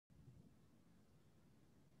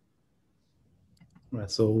Right,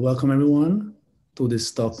 so welcome everyone to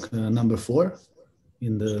this talk number 4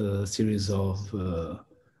 in the series of the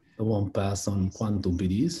ONEPAS on quantum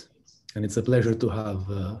PDEs. And it's a pleasure to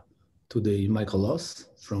have today Michael Loss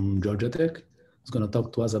from Georgia Tech, who's going to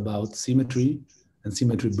talk to us about symmetry and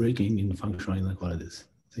symmetry breaking in functional inequalities.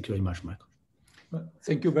 Thank you very much, Michael. Well,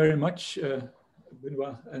 thank you very much,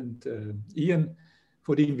 Benoit and Ian,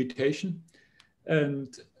 for the invitation.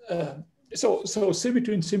 And so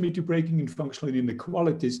symmetry and symmetry breaking in functional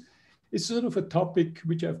inequalities is sort of a topic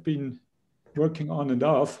which I've been working on and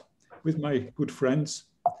off with my good friends.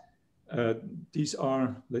 These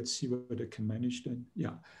are, let's see what I can manage then.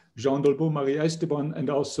 Yeah, Jean Dolbeault, Marie Esteban, and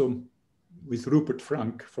also with Rupert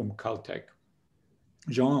Frank from Caltech.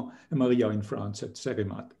 Jean and Marie are in France at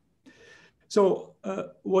Cerimat. So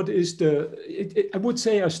what is I would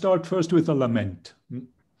say I start first with a lament.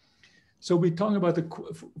 So we're talking about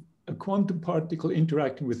a quantum particle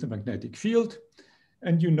interacting with the magnetic field.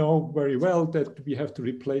 And you know very well that we have to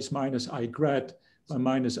replace minus I grad by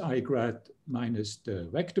minus I grad minus the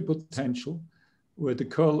vector potential, where the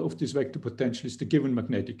curl of this vector potential is the given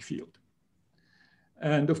magnetic field.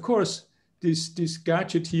 And of course, this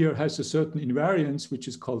gadget here has a certain invariance, which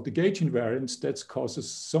is called the gauge invariance, that causes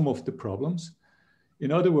some of the problems.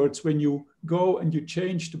 In other words, when you go and you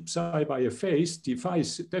change the psi by a phase, the phi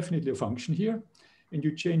is definitely a function here, and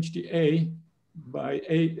you change the a by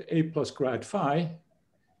a plus grad phi,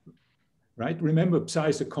 right? Remember, psi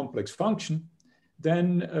is a complex function.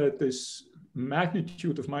 Then this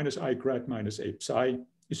magnitude of minus I grad minus a psi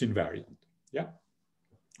is invariant, yeah?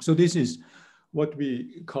 So this is what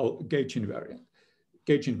we call gauge invariance.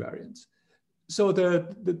 So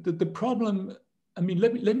the problem, I mean,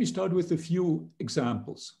 let me start with a few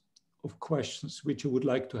examples of questions which I would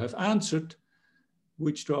like to have answered,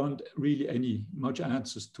 which there aren't really much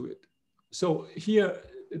answers to it. So here,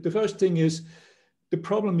 the first thing is the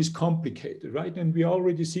problem is complicated, right? And we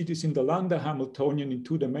already see this in the lambda Hamiltonian in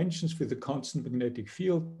 2 dimensions with a constant magnetic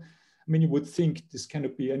field. I mean, you would think this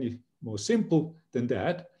cannot be any more simple than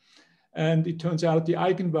that. And it turns out the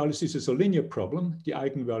eigenvalues, this is a linear problem. The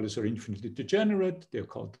eigenvalues are infinitely degenerate. They're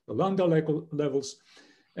called the lambda levels.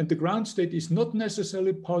 And the ground state is not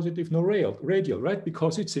necessarily positive nor radial, right?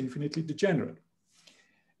 Because it's infinitely degenerate.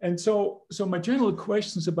 And so my general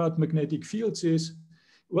questions about magnetic fields is,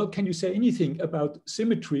 well, can you say anything about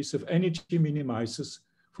symmetries of energy minimizers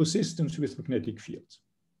for systems with magnetic fields?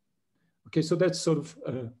 Okay, so that's sort of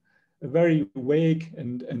a very vague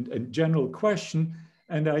and general question.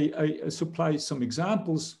 And I supply some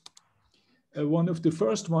examples. One of the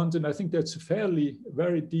first ones, and I think that's a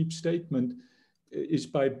very deep statement, is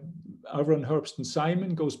by Avron, Herbst, and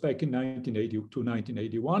Simon, goes back in 1980 to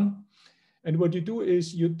 1981. And what you do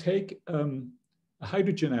is you take a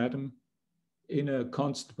hydrogen atom in a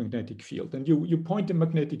constant magnetic field, and you point the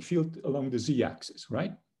magnetic field along the z-axis,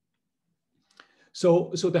 right?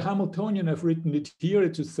 So the Hamiltonian, I've written it here,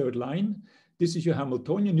 it's a third line. This is your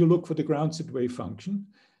Hamiltonian. You look for the ground state wave function.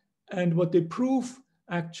 And what they prove,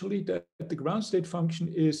 actually, that the ground state function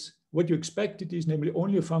is what you expect it is, namely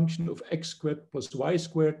only a function of x squared plus y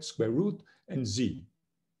squared square root and z.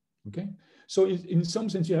 Okay? So in some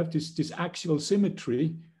sense, you have this axial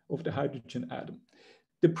symmetry of the hydrogen atom.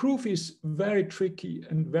 The proof is very tricky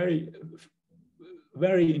and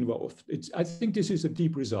very involved. I think this is a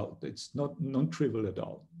deep result. It's not non-trivial at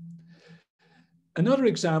all. Another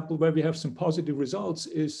example where we have some positive results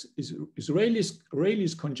is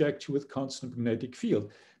Rayleigh's conjecture with constant magnetic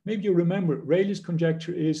field. Maybe you remember Rayleigh's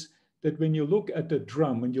conjecture is that when you look at the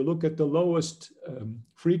drum, when you look at the lowest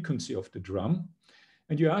frequency of the drum,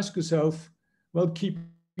 and you ask yourself, well, keeping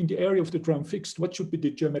the area of the drum fixed, what should be the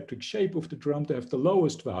geometric shape of the drum to have the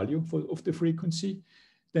lowest value of the frequency?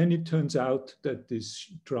 Then it turns out that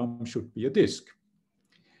this drum should be a disk.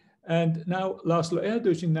 And now Laszlo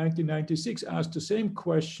Erdős in 1996 asked the same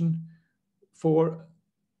question for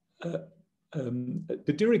the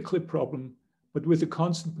Dirichlet problem, but with a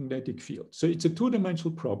constant magnetic field. So it's a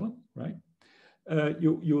 2-dimensional problem, right?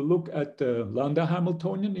 You look at the lambda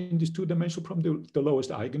Hamiltonian in this 2-dimensional problem, the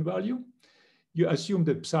lowest eigenvalue. You assume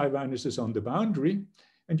that psi vanishes on the boundary,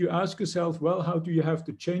 and you ask yourself, well, how do you have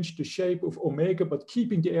to change the shape of omega, but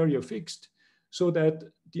keeping the area fixed so that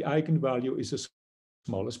the eigenvalue is as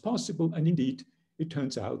small as possible? And indeed, it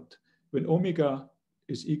turns out when omega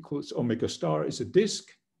is equals omega star is a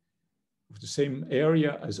disk of the same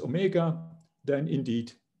area as omega, then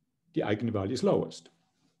indeed the eigenvalue is lowest.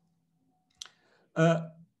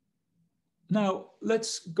 Now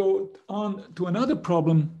let's go on to another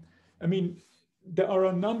problem. I mean, there are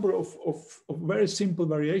a number of very simple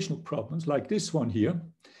variational problems like this one here.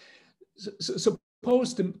 So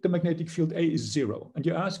suppose the magnetic field A is 0, and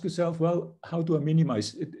you ask yourself, well, how do I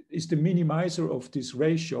minimize it? Is the minimizer of this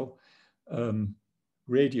ratio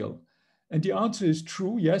radial? And the answer is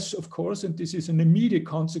true, yes, of course, and this is an immediate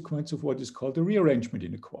consequence of what is called a rearrangement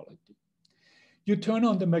inequality. You turn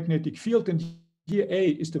on the magnetic field, and here A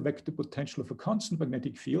is the vector potential of a constant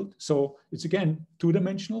magnetic field. So it's again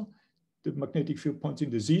two-dimensional. The magnetic field points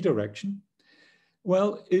in the z direction.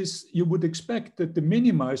 Well, you would expect that the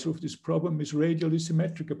minimizer of this problem is radially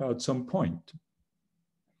symmetric about some point.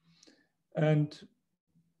 And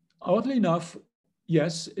oddly enough,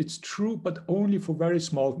 yes, it's true, but only for very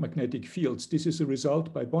small magnetic fields. This is a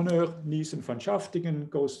result by Bonheur, Nies, and van Schaftingen,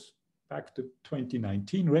 goes back to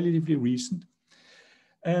 2019, relatively recent.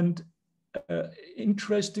 And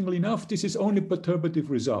interestingly enough, this is only a perturbative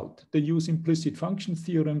result. They use implicit function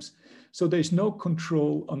theorems, so there's no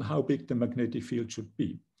control on how big the magnetic field should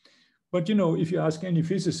be. But you know, if you ask any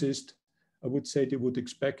physicist, I would say they would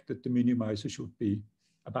expect that the minimizer should be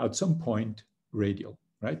about some point radial,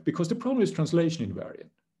 right? Because the problem is translation invariant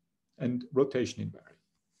and rotation invariant,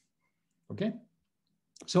 okay?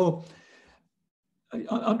 So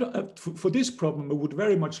for this problem, I would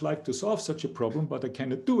very much like to solve such a problem, but I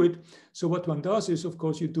cannot do it. So what one does is, of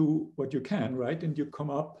course, you do what you can, right? And you come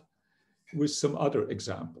up with some other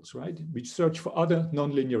examples, right? We search for other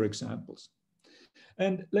nonlinear examples.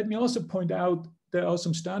 And let me also point out, there are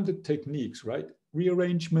some standard techniques, right?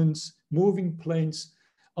 Rearrangements, moving planes,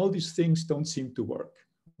 all these things don't seem to work,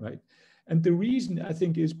 right? And the reason, I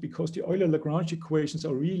think, is because the Euler-Lagrange equations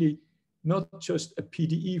are really not just a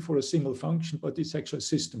PDE for a single function, but it's actually a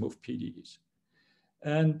system of PDEs.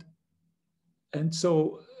 And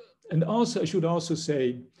also, I should also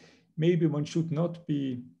say, maybe one should not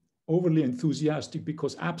be overly enthusiastic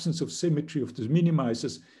because absence of symmetry of the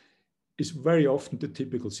minimizers is very often the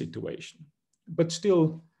typical situation. But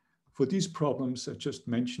still, for these problems I just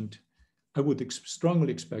mentioned, I would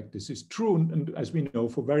strongly expect this is true. And as we know,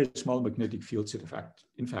 for very small magnetic fields, in fact,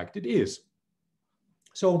 it is.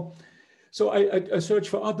 So I searched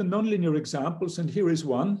for other nonlinear examples, and here is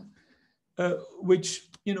one, which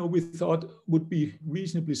we thought would be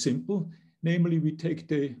reasonably simple. Namely, we take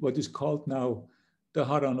what is called now the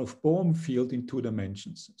Haranov-Bohm field in 2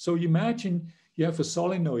 dimensions. So imagine you have a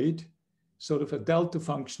solenoid, sort of a delta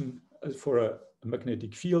function for a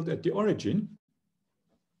magnetic field at the origin,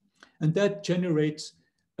 and that generates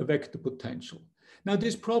a vector potential. Now,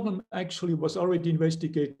 this problem actually was already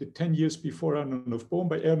investigated 10 years before Haranov-Bohm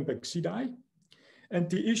by Nirenberg. And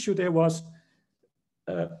the issue there was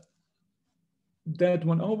that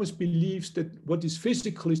one always believes that what is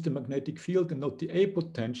physical is the magnetic field and not the A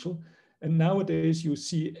potential. And nowadays you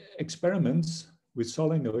see experiments with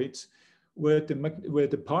solenoids where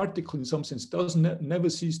the particle in some sense never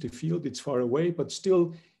sees the field, it's far away, but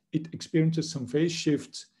still it experiences some phase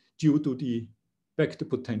shifts due to the vector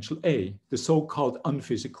potential A, the so-called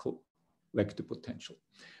unphysical vector potential.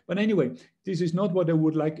 But anyway, this is not what I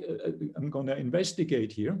would like, I'm gonna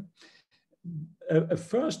investigate here.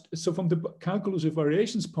 First, so from the calculus of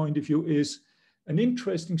variations point of view is an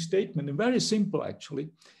interesting statement, and very simple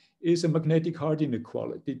actually, is a magnetic Hard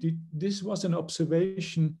inequality. This was an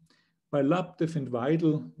observation by Laptev and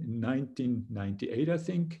Weidel in 1998, I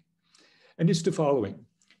think. And it's the following.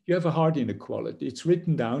 You have a Hard inequality. It's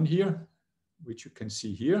written down here, which you can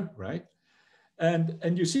see here, right?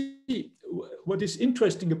 And you see what is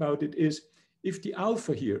interesting about it is if the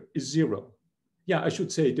alpha here is 0, yeah, I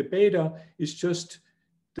should say the beta is just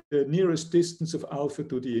the nearest distance of alpha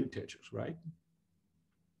to the integers, right?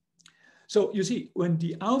 So you see, when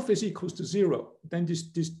the alpha is equals to 0, then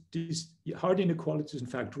this Hard inequality is in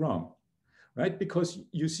fact wrong, right? Because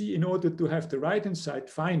you see, in order to have the right-hand side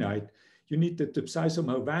finite, you need that the psi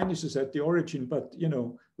somehow vanishes at the origin, but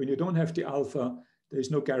when you don't have the alpha, there is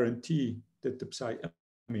no guarantee that the psi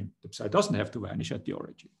doesn't have to vanish at the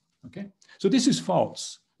origin, okay? So this is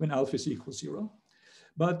false when alpha is equal to 0.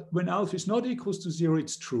 But when alpha is not equals to 0,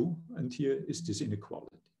 it's true, and here is this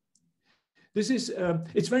inequality. This is,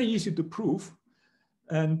 it's very easy to prove,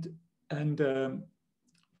 but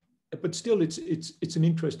still it's an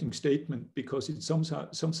interesting statement because it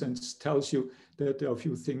some sense tells you that there are a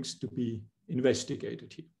few things to be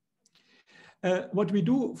investigated here. What we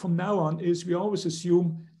do from now on is we always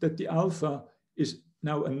assume that the alpha is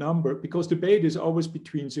now a number because the beta is always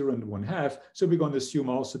between 0 and 1/2. So we're going to assume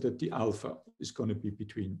also that the alpha is going to be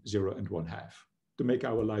between 0 and 1/2. To make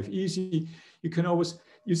our life easy, you can always,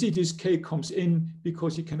 you see this K comes in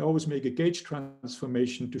because you can always make a gauge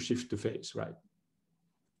transformation to shift the phase, right?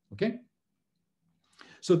 Okay.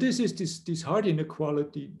 So this is this Hard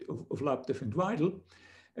inequality of Laptev and Weidel.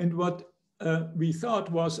 And what we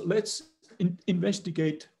thought was, let's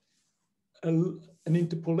investigate an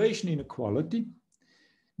interpolation inequality,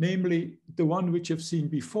 namely the one which I've seen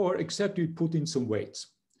before, except we put in some weights.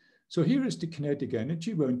 So here is the kinetic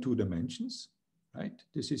energy, we're in 2 dimensions, right?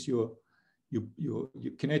 This is your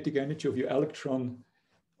kinetic energy of your electron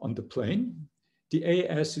on the plane. The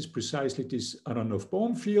AS is precisely this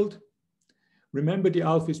Aronoff-Bohm field. Remember, the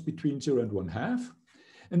alpha is between 0 and 1/2.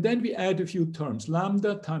 And then we add a few terms,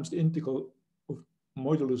 lambda times the integral of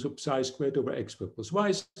modulus of psi squared over x squared plus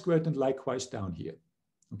y squared, and likewise down here.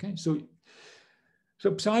 Okay, so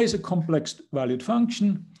psi is a complex valued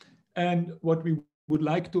function. And what we would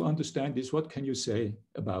like to understand is, what can you say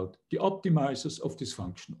about the optimizers of this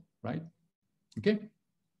functional, right? Okay.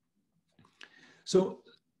 So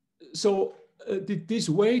these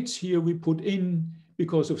weights here we put in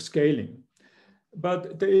because of scaling.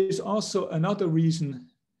 But there is also another reason,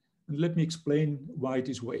 and let me explain why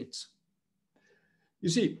these weights. You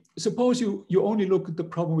see, suppose you only look at the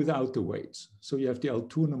problem without the weights. So you have the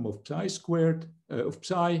altunum of psi squared, of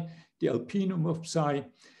psi, the alpinum of psi.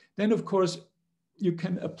 Then, of course, you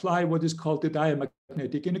can apply what is called the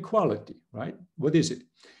diamagnetic inequality, right? What is it?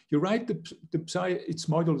 You write the psi, its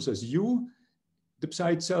modulus as u, the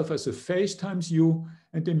psi itself as a phase times u,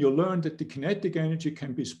 and then you learn that the kinetic energy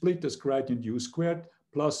can be split as gradient u squared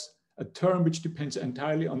plus a term which depends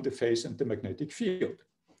entirely on the phase and the magnetic field.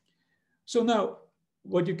 So now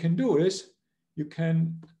what you can do is, you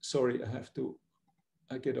can, sorry,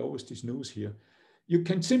 I get always this news here. You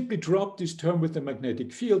can simply drop this term with the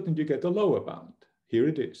magnetic field and you get a lower bound. Here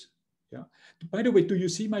it is. Yeah. By the way, do you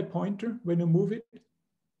see my pointer when you move it?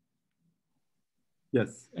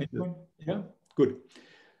 Yes. Anyone? Yeah, good.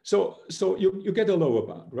 So you get a lower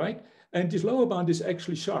bound, right? And this lower bound is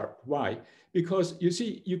actually sharp. Why? Because you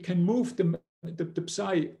see, you can move the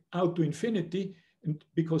psi out to infinity, and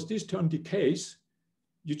because this term decays,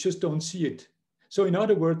 you just don't see it. So in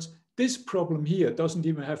other words, this problem here doesn't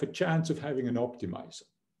even have a chance of having an optimizer,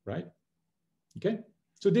 right? Okay,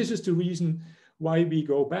 so this is the reason why we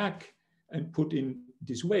go back and put in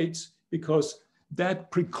these weights, because that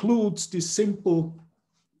precludes this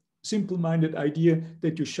simple-minded idea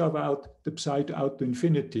that you shove out the psi out to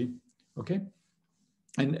infinity, okay,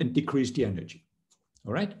 and decrease the energy,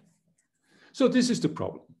 all right? So this is the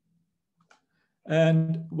problem.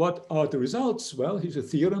 And what are the results? Well, here's a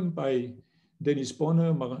theorem by Denis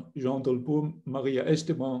Bonner, Jean Dolbeault, Maria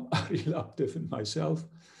Esteban, Ariel Abdev, and myself.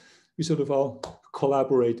 We sort of all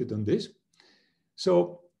collaborated on this.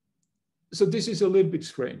 So this is a little bit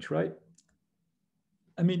strange, right?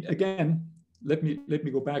 I mean, again, let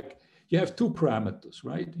me go back. You have 2 parameters,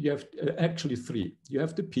 right? You have actually 3. You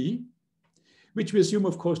have the p, which we assume,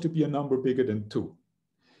 of course, to be a number bigger than 2.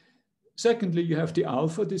 Secondly, you have the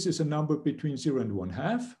alpha. This is a number between 0 and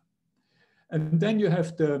 1/2. And then you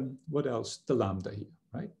have the, what else? The lambda here,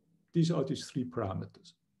 right? These are these 3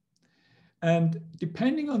 parameters. And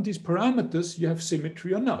depending on these parameters, you have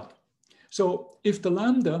symmetry or not. So if the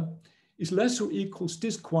lambda is less or equals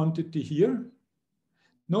this quantity here,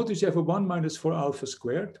 notice you have a 1 minus 4 alpha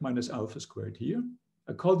squared minus alpha squared here.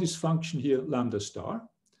 I call this function here lambda star.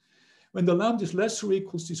 When the lambda is less or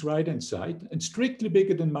equals this right-hand side and strictly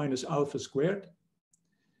bigger than minus alpha squared,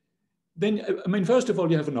 then, I mean, first of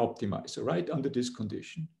all, you have an optimizer, right, under this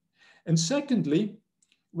condition. And secondly,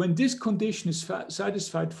 when this condition is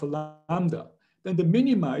satisfied for lambda, then the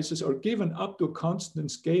minimizers are given up to a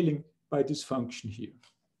constant scaling by this function here.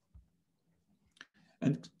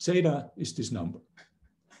 And zeta is this number.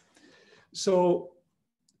 So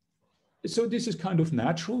this is kind of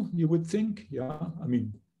natural, you would think. Yeah, I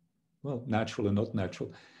mean, well, natural and not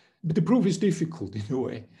natural. But the proof is difficult in a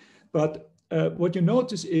way. But what you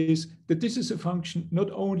notice is that this is a function not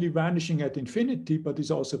only vanishing at infinity, but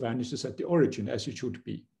it also vanishes at the origin, as it should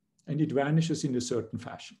be. And it vanishes in a certain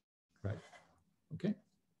fashion, right? Okay.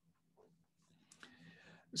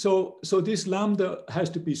 So this lambda has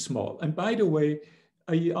to be small. And by the way,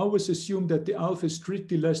 I always assume that the alpha is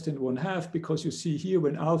strictly less than 1/2, because you see here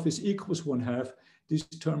when alpha is equals 1/2, this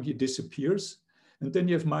term here disappears. And then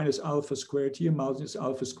you have minus alpha squared here, minus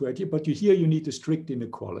alpha squared here, but here you need a strict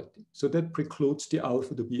inequality. So that precludes the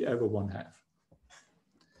alpha to be ever 1/2.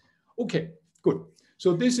 Okay, good.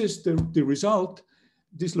 So this is the result.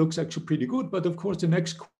 This looks actually pretty good, but of course the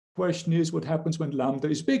next question is what happens when lambda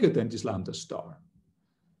is bigger than this lambda star?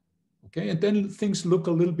 Okay, and then things look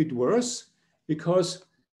a little bit worse, because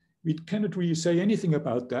we cannot really say anything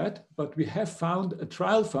about that, but we have found a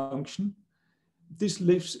trial function. This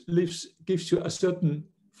gives you a certain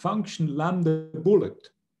function lambda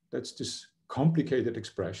bullet. That's this complicated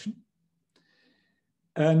expression.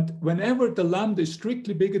 And whenever the lambda is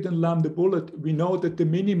strictly bigger than lambda bullet, we know that the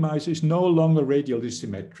minimizer is no longer radially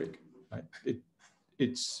symmetric. Right?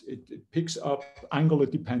 It picks up angular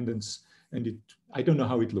dependence, and I don't know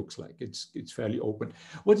how it looks like. It's fairly open.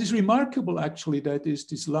 What is remarkable, actually, that is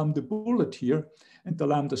this lambda bullet here and the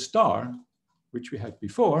lambda star, which we had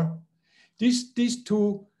before. These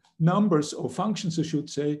two numbers, or functions, I should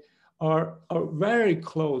say, are very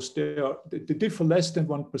close. They differ less than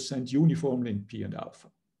 1% uniformly in P and alpha.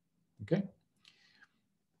 Okay.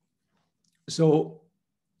 So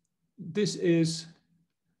this is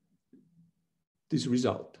this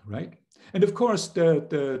result, right? And of course,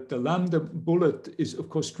 the lambda bullet is, of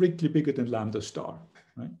course, strictly bigger than lambda star,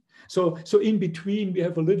 right? So in between, we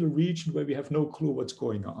have a little region where we have no clue what's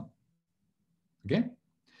going on. Okay.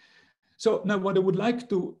 So now what I would like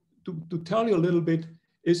to tell you a little bit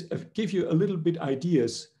is give you a little bit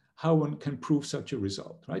ideas how one can prove such a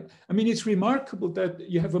result, right? I mean, it's remarkable that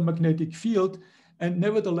you have a magnetic field and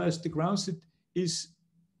nevertheless the ground state is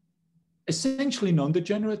essentially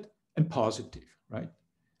non-degenerate and positive, right?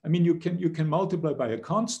 I mean, you can multiply by a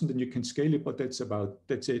constant and you can scale it, but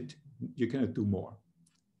that's it. You cannot do more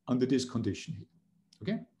under this condition here,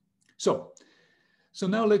 okay? So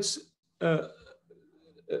now let's,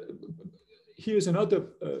 here's another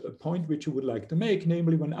point which you would like to make,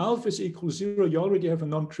 namely when alpha is equal to 0, you already have a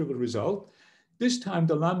non-trivial result. This time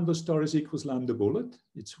the lambda star is equals lambda bullet,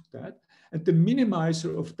 it's that. And the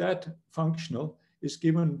minimizer of that functional is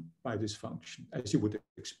given by this function, as you would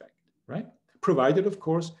expect, right? Provided, of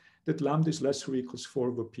course, that lambda is less or equals 4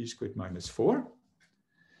 over p squared minus 4.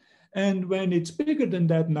 And when it's bigger than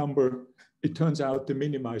that number, it turns out the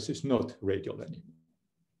minimizer is not radial anymore,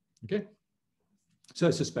 okay? So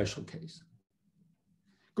it's a special case.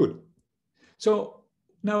 Good. So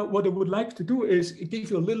now what I would like to do is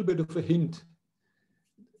give you a little bit of a hint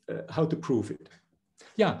how to prove it.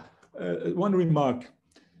 Yeah, one remark.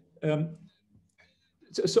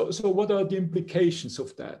 So what are the implications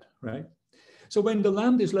of that, right? So when the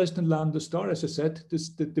lambda is less than lambda star, as I said,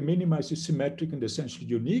 the minimizer is symmetric and essentially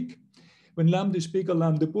unique. When lambda is bigger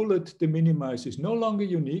lambda bullet, the minimizer is no longer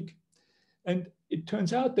unique. And it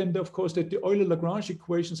turns out then, of course, that the Euler-Lagrange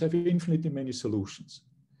equations have infinitely many solutions.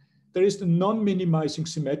 There is the non-minimizing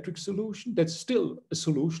symmetric solution. That's still a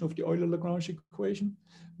solution of the Euler-Lagrange equation,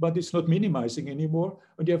 but it's not minimizing anymore.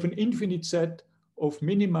 And you have an infinite set of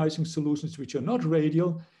minimizing solutions which are not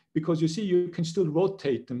radial, because you see, you can still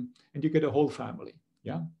rotate them and you get a whole family,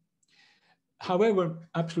 yeah? However,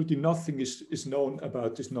 absolutely nothing is known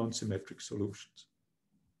about these non-symmetric solutions,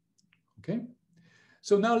 okay?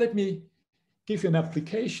 So now let me give you an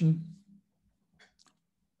application,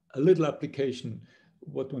 a little application,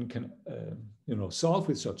 what one can solve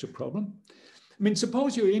with such a problem. I mean,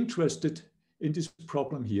 suppose you're interested in this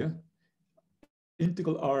problem here,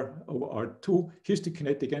 integral r over r2, here's the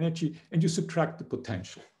kinetic energy, and you subtract the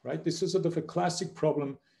potential, right? This is sort of a classic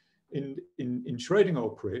problem in Schrödinger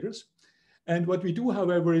operators. And what we do,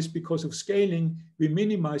 however, is because of scaling, we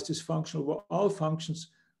minimize this function over all functions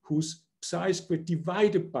whose psi squared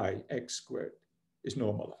divided by x squared is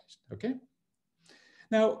normalized, okay?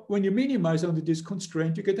 Now, when you minimize under this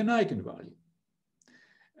constraint, you get an eigenvalue.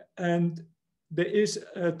 And there is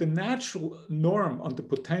the natural norm on the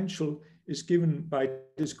potential is given by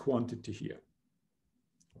this quantity here,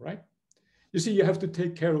 right? You see, you have to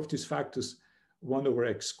take care of these factors 1 over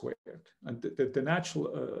x squared. And the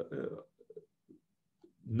natural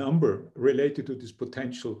number related to this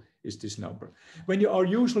potential is this number. When you are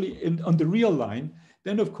usually on the real line,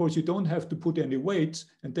 then of course you don't have to put any weights,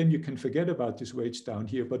 and then you can forget about these weights down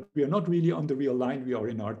here, but we are not really on the real line, we are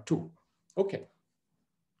in R2. Okay,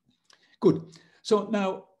 good. So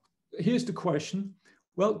now here's the question.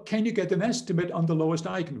 Well, can you get an estimate on the lowest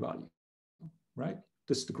eigenvalue, right?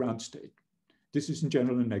 That's the ground state. This is in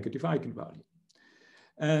general a negative eigenvalue.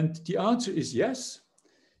 And the answer is yes.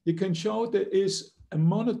 You can show there is a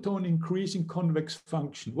monotone increasing convex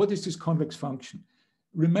function. What is this convex function?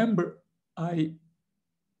 Remember, I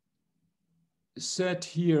said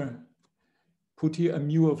here, put here a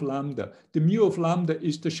mu of lambda. The mu of lambda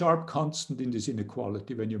is the sharp constant in this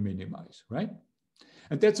inequality when you minimize, right?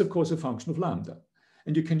 And that's, of course, a function of lambda.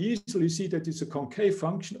 And you can easily see that it's a concave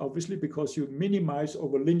function, obviously, because you minimize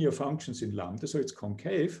over linear functions in lambda, so it's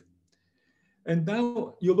concave. And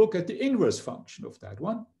now you look at the inverse function of that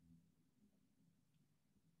one.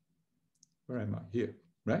 Where am I? Here,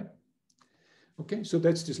 right? Okay, so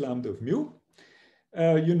that's this lambda of mu.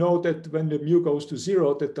 You know that when the mu goes to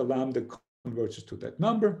 0, that the lambda converges to that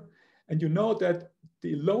number. And you know that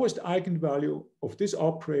the lowest eigenvalue of this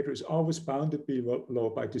operator is always bounded below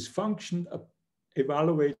by this function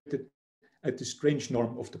evaluated at the strange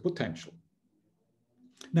norm of the potential.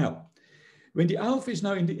 Now, when the alpha is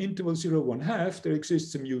now in the interval 0, 1/2, there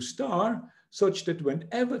exists a mu star such that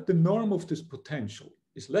whenever the norm of this potential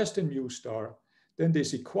is less than mu star, then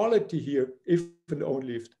there's equality here if and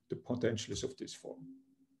only if the potential is of this form,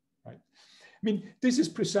 right? I mean, this is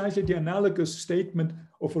precisely the analogous statement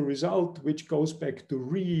of a result which goes back to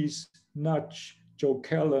Rees, Nudge, Joe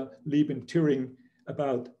Keller, Lieb, and Turing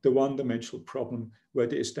about the one-dimensional problem where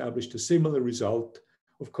they established a similar result.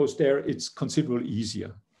 Of course, there it's considerably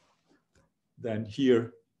easier than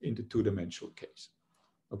here in the two-dimensional case,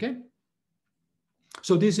 okay?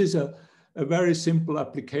 So this is a very simple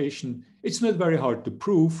application. It's not very hard to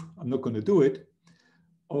prove, I'm not going to do it,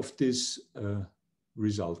 of this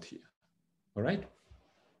result here, all right,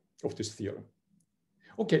 of this theorem.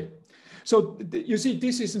 Okay, so you see,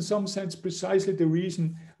 this is in some sense precisely the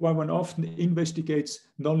reason why one often investigates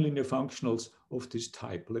nonlinear functionals of this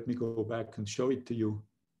type. Let me go back and show it to you,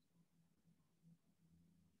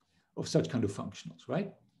 of such kind of functionals,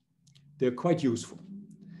 right? They're quite useful.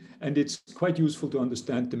 And it's quite useful to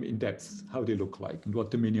understand them in depth, how they look like and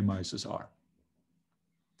what the minimizers are.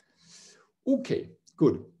 Okay,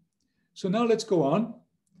 good. So now let's go on.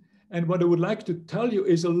 And what I would like to tell you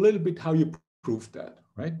is a little bit how you prove that,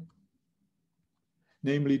 right?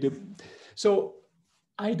 Namely, so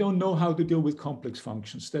I don't know how to deal with complex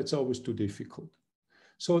functions. That's always too difficult.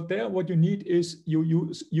 So there, what you need is you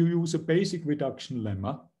use a basic reduction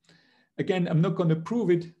lemma. Again, I'm not going to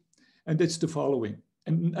prove it, and it's the following.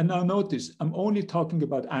 And now notice, I'm only talking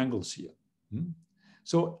about angles here.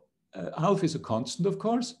 So alpha is a constant, of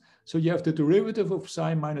course. So you have the derivative of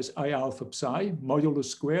psi minus I alpha psi, modulus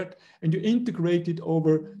squared, and you integrate it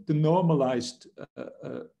over the normalized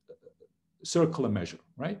circular measure,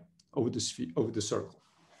 right? Over the sphere, over the circle.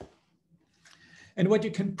 And what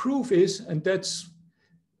you can prove is, and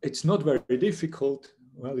it's not very difficult.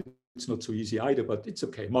 Well, it's not so easy either, but it's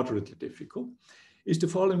okay, moderately difficult, is the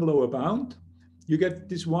following lower bound. You get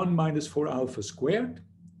this 1 minus 4 alpha squared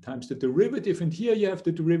times the derivative, and here you have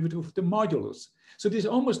the derivative of the modulus. So this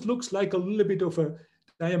almost looks like a little bit of a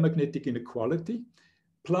diamagnetic inequality,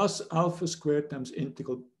 plus alpha squared times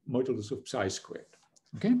integral modulus of psi squared,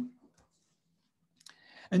 okay?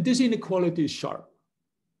 And this inequality is sharp.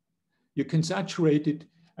 You can saturate it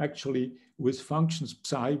actually with functions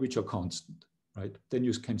psi, which are constant, right? Then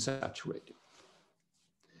you can saturate it.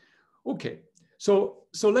 Okay. So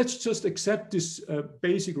let's just accept this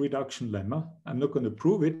basic reduction lemma. I'm not going to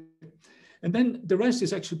prove it. And then the rest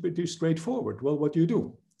is actually pretty straightforward. Well, what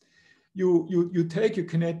do? You take your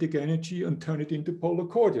kinetic energy and turn it into polar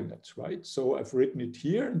coordinates, right? So I've written it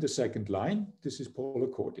here in the second line. This is polar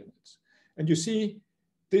coordinates. And you see,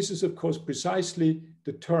 this is, of course, precisely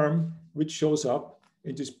the term which shows up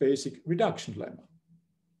in this basic reduction lemma.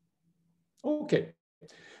 Okay.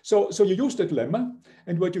 So you use that lemma,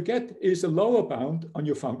 and what you get is a lower bound on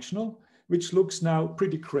your functional, which looks now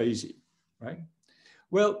pretty crazy, right?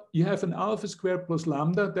 Well, you have an alpha squared plus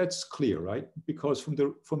lambda, that's clear, right? Because from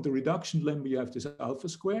the reduction lemma, you have this alpha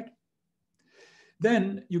squared.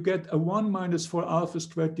 Then you get a 1 minus 4 alpha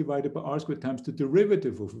squared divided by r squared times the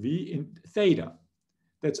derivative of v in theta.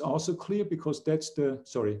 That's also clear because that's the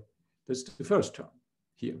first term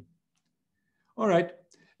here. All right,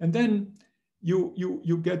 and then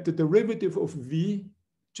you get the derivative of v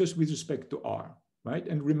just with respect to r, right?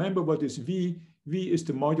 And remember what is v? V is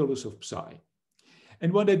the modulus of psi.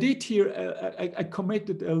 And what I did here, I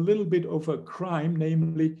committed a little bit of a crime,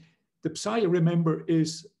 namely the psi, remember,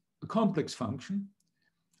 is a complex function.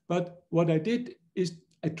 But what I did is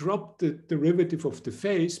I dropped the derivative of the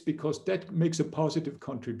phase because that makes a positive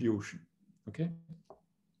contribution, okay?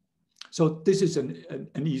 So this is an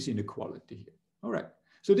easy inequality here. All right.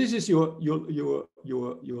 So this is your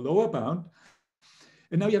lower bound.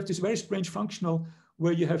 And now you have this very strange functional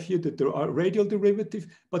where you have here the radial derivative,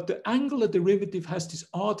 but the angular derivative has this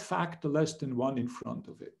odd factor less than 1 in front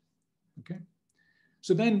of it, okay?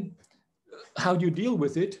 So then how do you deal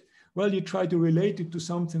with it? Well, you try to relate it to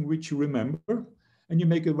something which you remember, and you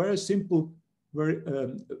make a very simple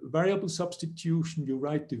variable substitution. You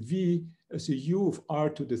write the v as a u of r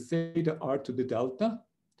to the theta, r to the delta,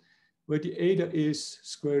 where the eta is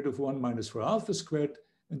square root of 1 minus 4 alpha squared,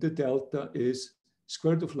 and the delta is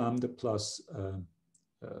square root of lambda plus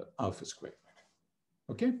alpha squared,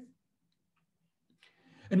 okay?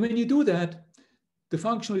 And when you do that, the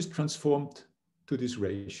function is transformed to this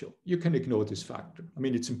ratio. You can ignore this factor. I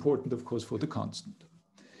mean, it's important, of course, for the constant.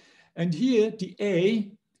 And here, the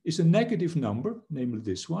a is a negative number, namely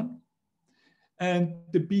this one, and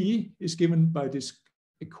the b is given by this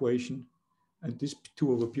equation, and this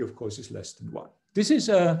 2 over p, of course, is less than 1. This is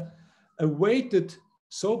a a weighted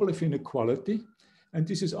Sobolev inequality, and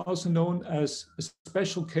this is also known as a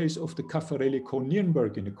special case of the Caffarelli-Kohn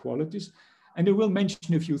Nirenberg inequalities, and I will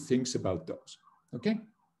mention a few things about those, okay?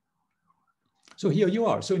 So here you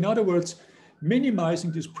are. So in other words,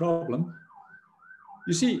 minimizing this problem,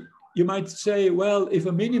 you see, you might say, well, if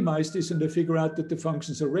I minimize this and I figure out that the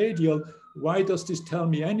functions are radial, why does this tell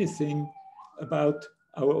me anything about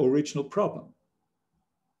our original problem?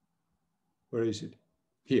 Where is it?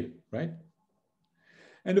 Here, right?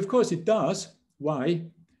 And of course it does. Why?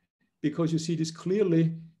 Because you see this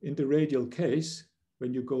clearly in the radial case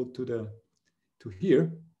when you go to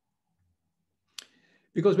here.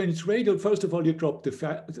 Because when it's radial, first of all, you drop the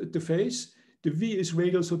phase. The v is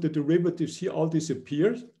radial, so the derivatives here all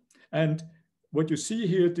disappear. And what you see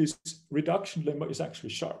here, this reduction lemma is actually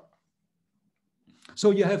sharp.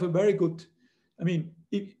 So you have a very good, I mean,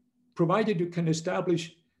 provided you can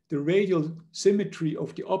establish the radial symmetry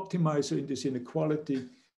of the optimizer in this inequality,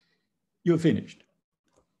 you're finished.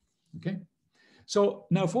 Okay. So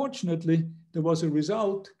now, fortunately, there was a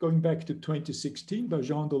result going back to 2016 by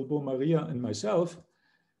Jean Dolbeault, Maria, and myself,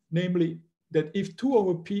 namely that if 2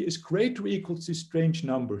 over p is greater or equal to this strange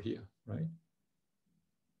number here, right?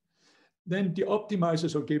 Then the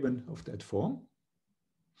optimizers are given of that form.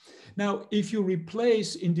 Now, if you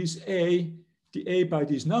replace in this A, the A by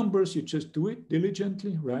these numbers, you just do it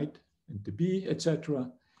diligently, right? And the B, etc.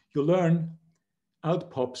 You learn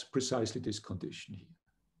out pops precisely this condition here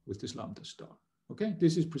with this lambda star. Okay,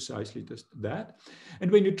 this is precisely that.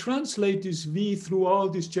 And when you translate this V through all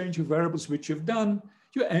these change of variables which you've done,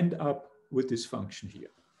 you end up with this function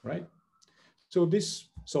here, right? So this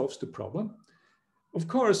solves the problem. Of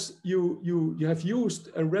course, you have used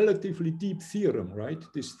a relatively deep theorem, right?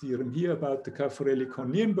 This theorem here about the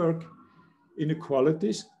Caffarelli-Kohn Nirenberg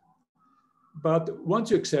inequalities. But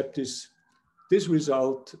once you accept this, this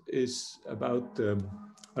result is about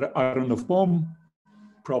Aharonov-Bohm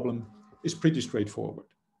problem is pretty straightforward.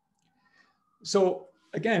 So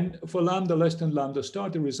again, for lambda less than lambda star,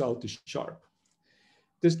 the result is sharp.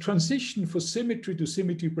 This transition for symmetry to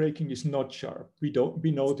symmetry breaking is not sharp. We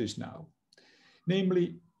know this now.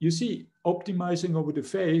 Namely, you see, optimizing over the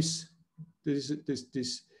phase, the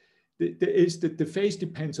phase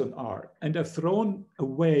depends on R, and I've thrown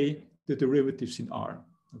away the derivatives in R,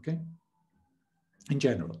 okay? In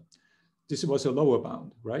general, this was a lower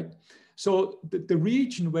bound, right? So the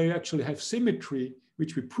region where you actually have symmetry,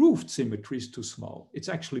 which we proved symmetry is too small, it's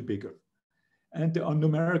actually bigger. And there are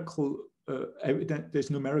numerical there's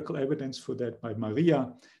numerical evidence for that by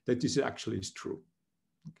Maria that this actually is true.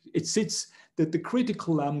 It sits that the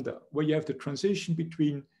critical lambda, where you have the transition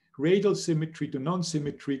between radial symmetry to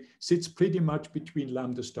non-symmetry, sits pretty much between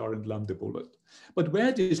lambda star and lambda bullet. But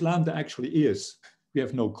where this lambda actually is, we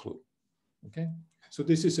have no clue. Okay, so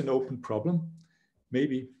this is an open problem.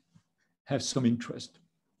 Maybe have some interest.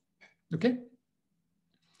 Okay,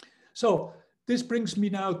 so this brings me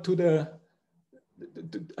now to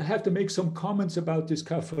I have to make some comments about this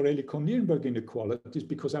Caffarelli-Kohn Nirenberg inequalities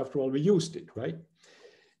because after all we used it, right?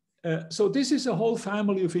 So this is a whole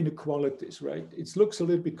family of inequalities, right? It looks a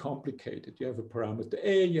little bit complicated. You have a parameter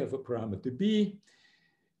A, you have a parameter B.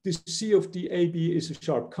 This C of the AB is a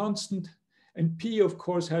sharp constant, and P, of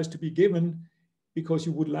course, has to be given because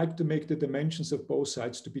you would like to make the dimensions of both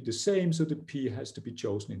sides to be the same, so the P has to be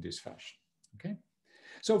chosen in this fashion, okay?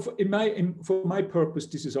 So for my purpose,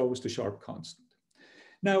 this is always the sharp constant.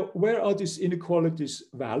 Now, where are these inequalities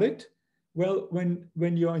valid? Well,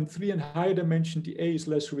 when you're in 3 and higher dimension, the A is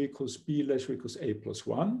less or equals B less or equals A plus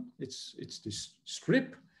 1. It's this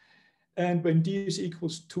strip. And when D is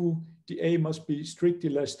equals 2, the A must be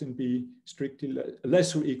strictly less than B, strictly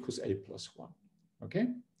less or equals A plus 1. Okay?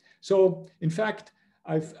 So, in fact,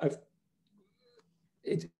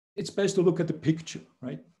 it's best to look at the picture,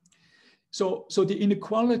 right? So the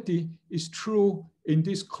inequality is true in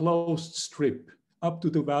this closed strip up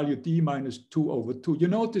to the value d minus 2 over 2. You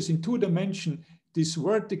notice in 2 dimension, this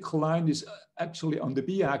vertical line is actually on the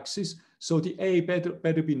b-axis, so the A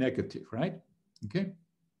better be negative, right? Okay.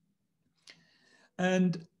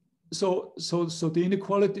 And so the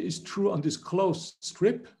inequality is true on this closed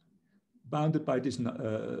strip bounded by this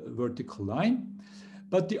vertical line,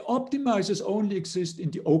 but the optimizers only exist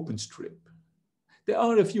in the open strip. There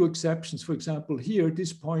are a few exceptions. For example, here,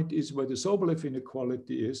 this point is where the Sobolev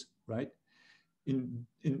inequality is, right? In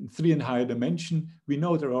 3 and higher dimension, we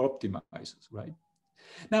know there are optimizers, right?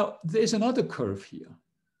 Now, there's another curve here.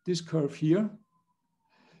 This curve here.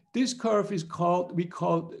 This curve is called, we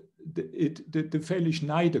call it the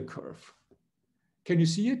Feili-Schneider curve. Can you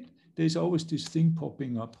see it? There's always this thing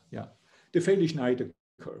popping up. Yeah, the Feili-Schneider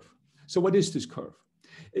curve. So what is this curve?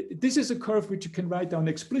 This is a curve which you can write down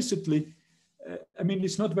explicitly. I mean,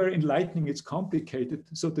 it's not very enlightening, it's complicated,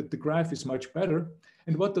 so that the graph is much better.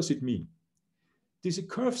 And what does it mean? This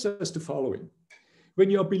curve says the following. When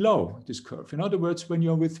you're below this curve, in other words, when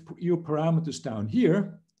you're with your parameters down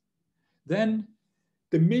here, then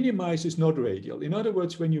the minimize is not radial. In other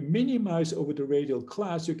words, when you minimize over the radial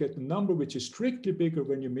class, you get a number which is strictly bigger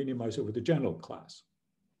when you minimize over the general class.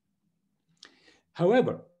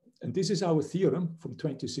 However, and this is our theorem from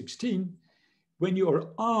 2016, when you are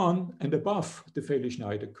on and above the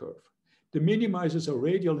Feili-Schneider curve, the minimizers are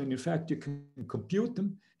radial, and in fact, you can compute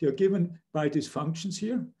them. They are given by these functions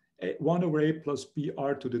here, 1 over a plus b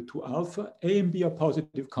r to the 2 alpha. A and b are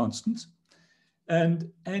positive constants, and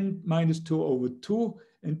n minus 2 over 2,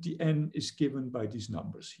 and the n is given by these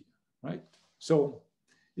numbers here, right? So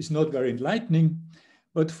it's not very enlightening,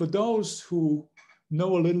 but for those who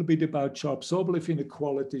know a little bit about Sharp-Sobolev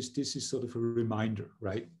inequalities, this is sort of a reminder,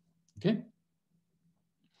 right? Okay.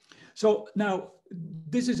 So now,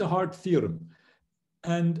 this is a hard theorem.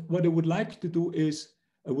 And what I would like to do is,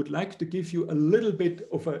 I would like to give you a little bit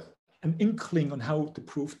of an inkling on how to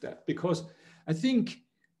prove that, because I think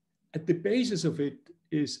at the basis of it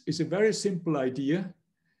is a very simple idea,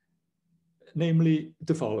 namely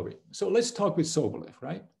the following. So let's talk with Sobolev,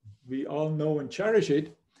 right? We all know and cherish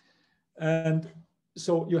it. And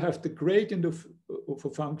so you have the gradient of a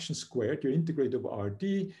function squared, you integrate over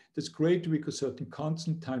Rd, that's greater to equal certain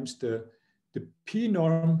constant times the p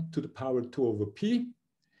norm to the power 2 over p.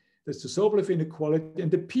 That's the Sobolev inequality.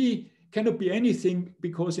 And the p cannot be anything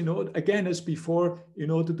because, you know, again, as before,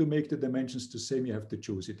 in order to make the dimensions the same, you have to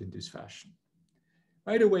choose it in this fashion.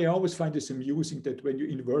 By the way, I always find this amusing that when you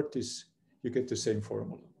invert this, you get the same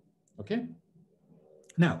formula, okay?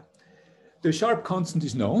 Now, the sharp constant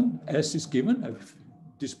is known, S is given. I've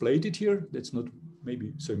displayed it here. That's not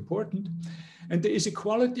maybe so important. And there is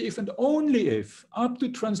equality if and only if, up to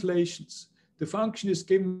translations, the function is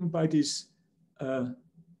given by these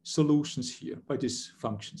solutions here, by these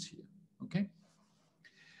functions here, okay?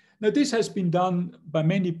 Now, this has been done by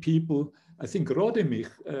many people. I think Rodemich,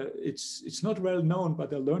 it's not well known,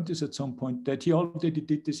 but I learned this at some point, that he already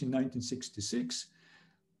did this in 1966.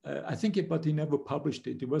 I think, but he never published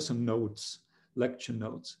it. There were some notes, lecture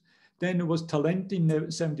notes. Then it was Talenti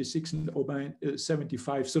in 76 and Aubin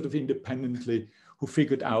 75, sort of independently, who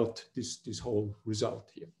figured out this whole result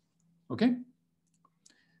here. Okay,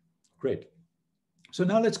 great. So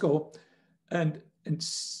now let's go and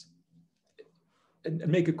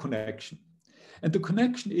make a connection. And the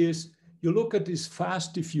connection is, you look at this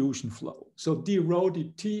fast diffusion flow. So d rho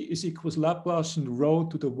dt is equals Laplacian rho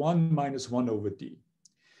to the 1 minus 1 over d.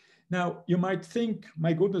 Now, you might think,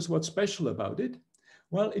 my goodness, what's special about it?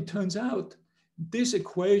 Well, it turns out this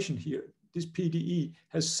equation here, this PDE,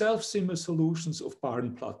 has self-similar solutions of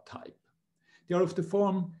Barn plot type. They are of the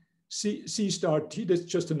form C star t, that's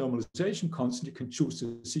just a normalization constant. You can choose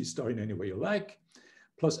the C star in any way you like,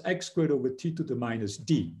 plus x squared over t to the minus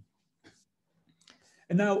d.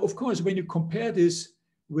 And now, of course, when you compare this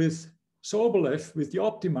with Sobolev, with the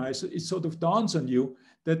optimizer, it sort of dawns on you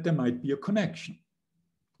that there might be a connection.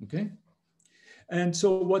 Okay, and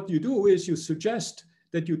so what you do is you suggest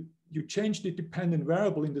that you change the dependent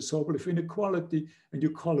variable in the Sobolev inequality, and you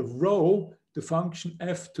call a rho the function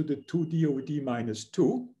f to the 2d over d minus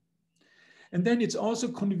 2. And then it's also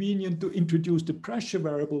convenient to introduce the pressure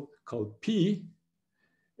variable called p.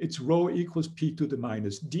 It's rho equals p to the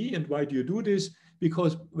minus d. And why do you do this?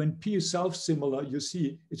 Because when p is self-similar, you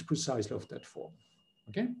see it's precisely of that form.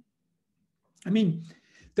 Okay, I mean,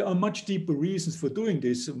 there are much deeper reasons for doing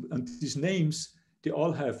this, and these names, they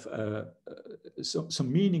all have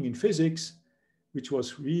some meaning in physics, which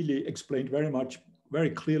was really explained very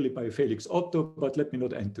clearly by Felix Otto, but let me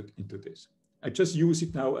not enter into this. I just use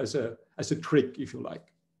it now as a trick, if you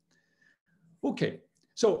like. Okay,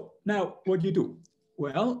 so now what do you do?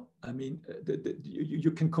 Well, I mean,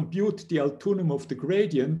 you can compute the altunum of the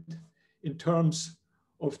gradient in terms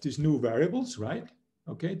of these new variables, right?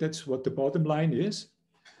 Okay, that's what the bottom line is.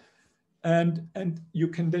 And you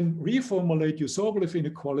can then reformulate your Sobolev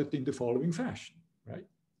inequality in the following fashion, right?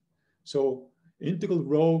 So integral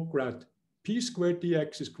rho grad p squared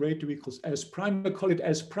dx is greater or equals s prime. I call it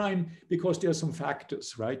s prime because there are some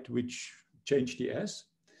factors, right, which change the s.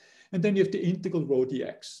 And then you have the integral rho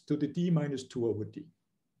dx to the d minus 2 over d.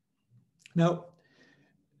 Now,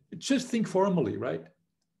 just think formally, right?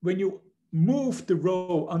 When you move the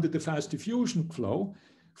rho under the fast diffusion flow,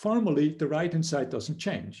 formally, the right-hand side doesn't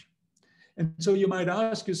change. And so you might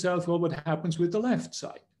ask yourself, well, what happens with the left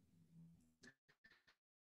side?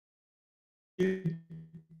 You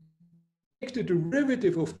take the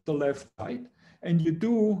derivative of the left side, and you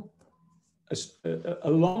do a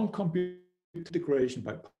long computation integration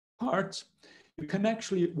by parts, you can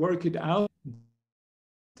actually work it out.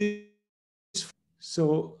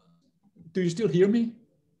 So, do you still hear me?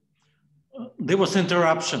 There was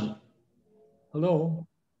interruption. Hello?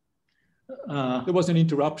 There was an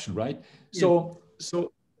interruption, right? Yeah.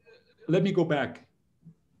 So let me go back.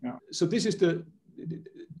 Yeah. So this is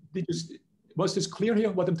was this clear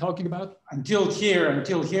here, what I'm talking about? Until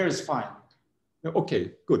here is fine.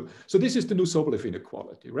 Okay, good. So this is the new Sobolev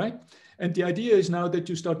inequality, right? And the idea is now that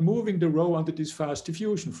you start moving the row under this fast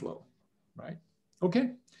diffusion flow, right?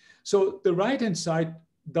 Okay, so the right-hand side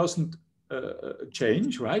doesn't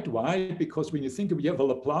change, right? Why? Because when you think of, you have a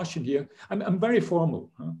Laplacian here, I'm very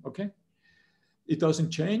formal, huh? Okay? It doesn't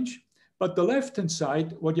change, but the left-hand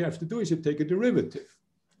side, what you have to do is you take a derivative.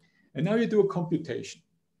 And now you do a computation.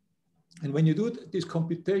 And when you do it, this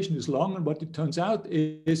computation is long, and what it turns out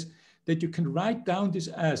is that you can write down this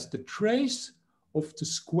as the trace of the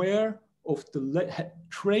square of the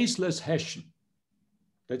traceless Hessian.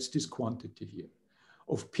 That's this quantity here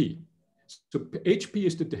of P. So HP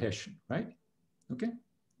is the Hessian, right? Okay.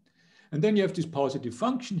 And then you have this positive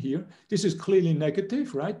function here. This is clearly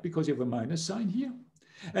negative, right? Because you have a minus sign here.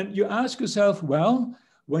 And you ask yourself, well,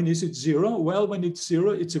 when is it zero? Well, when it's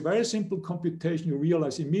zero, it's a very simple computation. You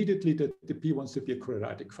realize immediately that the P wants to be a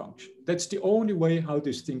quadratic function. That's the only way how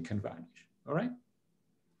this thing can vanish, all right?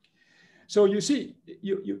 So you see,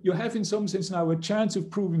 you have in some sense now a chance of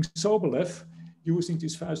proving Sobolev using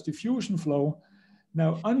this fast diffusion flow.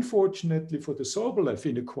 Now, unfortunately for the Sobolev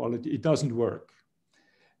inequality, it doesn't work.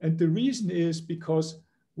 And the reason is because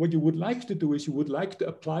what you would like to do is you would like to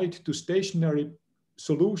apply it to stationary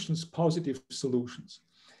solutions, positive solutions.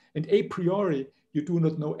 And a priori, you do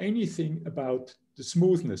not know anything about the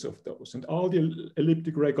smoothness of those. And all the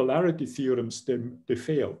elliptic regularity theorems, they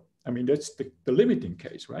fail. I mean, that's the limiting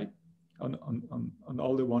case, right? On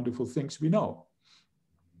all the wonderful things we know.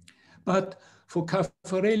 But for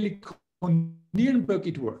Caffarelli-Kohn Nirenberg,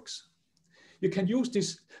 it works. You can use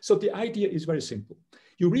this. So the idea is very simple.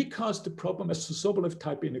 You recast the problem as a Sobolev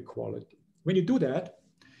type inequality. When you do that,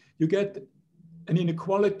 you get an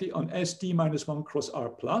inequality on SD minus 1 cross R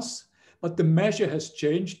plus, but the measure has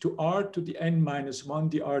changed to R to the n minus 1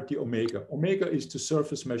 dr d omega. Omega is the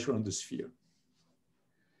surface measure on the sphere.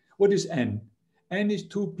 What is n? N is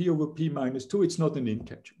 2p over p minus 2. It's not an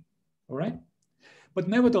integer, all right? But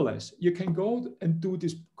nevertheless, you can go and do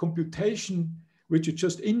this computation, which you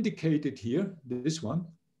just indicated here, this one.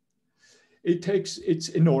 It's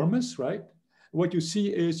enormous, right? What you see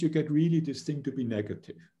is you get really this thing to be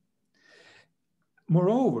negative.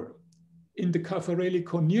 Moreover, in the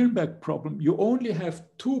Caffarelli-Kohn Nirenberg problem, you only have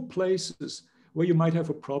two places where you might have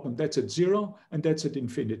a problem. That's at 0 and that's at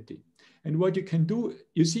infinity. And what you can do,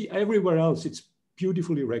 you see everywhere else, it's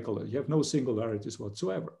beautifully regular. You have no singularities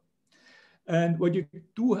whatsoever. And what you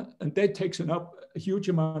do, and that takes a huge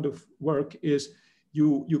amount of work, is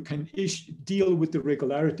you can deal with the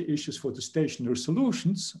regularity issues for the stationary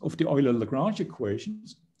solutions of the Euler-Lagrange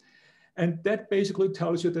equations. And that basically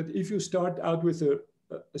tells you that if you start out with a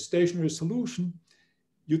stationary solution,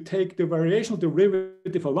 you take the variational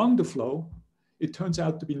derivative along the flow, it turns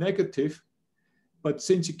out to be negative, but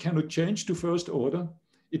since it cannot change to first order,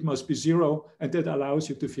 it must be 0, and that allows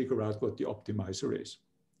you to figure out what the optimizer is.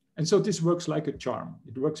 And so this works like a charm.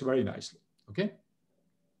 It works very nicely, okay?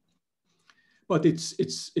 But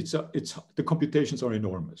the computations are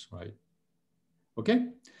enormous, right? Okay?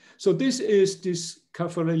 So this is this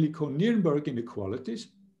Caffarelli-Kohn Nirenberg inequalities,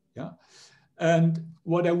 yeah? And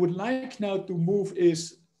what I would like now to move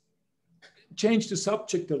is change the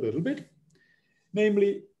subject a little bit.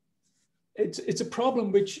 Namely, it's a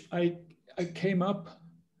problem which I came up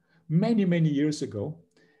many, many years ago,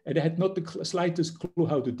 and I had not the slightest clue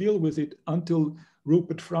how to deal with it until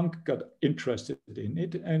Rupert Frank got interested in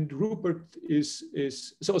it. And Rupert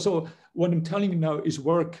so what I'm telling you now is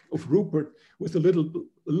work of Rupert with a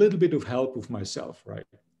little bit of help of myself, right?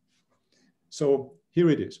 So here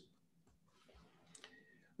it is.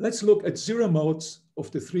 Let's look at 0 modes of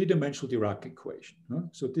the 3-dimensional Dirac equation. Huh?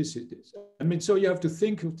 So this is this. I mean, so you have to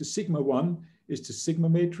think of the sigma 1 is the sigma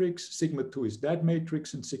matrix, sigma 2 is that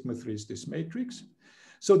matrix, and sigma 3 is this matrix.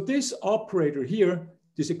 So this operator here,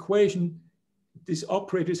 this equation, this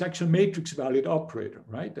operator is actually a matrix valued operator,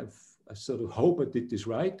 right? I sort of hope I did this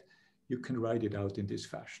right. You can write it out in this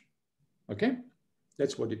fashion, okay?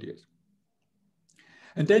 That's what it is.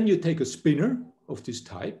 And then you take a spinor of this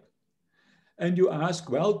type, and you ask,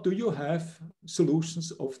 well, do you have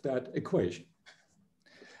solutions of that equation?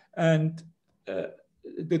 And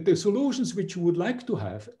the solutions which you would like to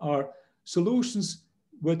have are solutions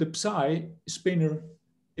where the psi spinor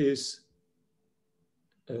is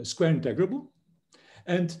square integrable,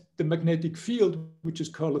 and the magnetic field, which is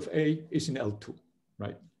curl of A, is in L2,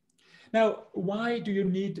 right? Now, why do you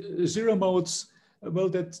need zero modes? Well,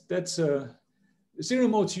 zero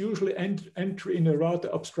modes usually enter in a rather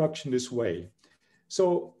obstructionist way.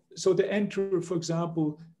 So they enter, for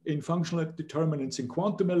example, in functional determinants in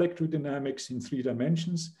quantum electrodynamics in 3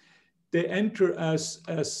 dimensions. They enter as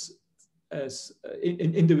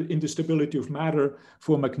in the stability of matter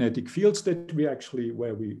for magnetic fields that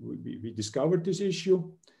where we discovered this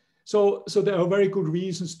issue. So there are very good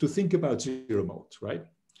reasons to think about zero modes, right?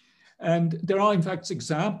 And there are in fact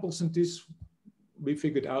examples, and this we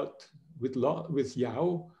figured out with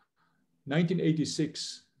Yao,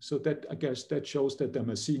 1986. So that, I guess that shows that I'm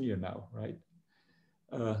a senior now, right?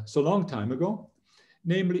 So long time ago.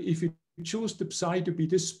 Namely, if you choose the psi to be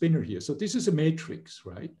this spinor here, so this is a matrix,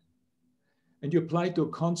 right? And you apply it to a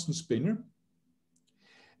constant spinor.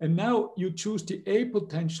 And now you choose the A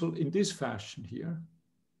potential in this fashion here,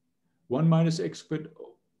 1 minus x squared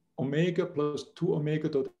omega plus 2 omega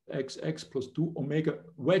dot xx plus 2 omega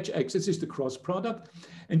wedge x. This is the cross product.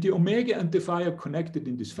 And the omega and the phi are connected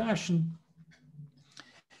in this fashion.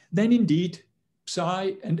 Then indeed,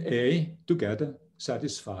 psi and A together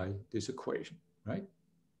satisfy this equation, right?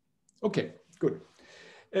 Okay, good.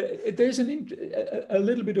 There's a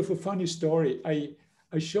little bit of a funny story.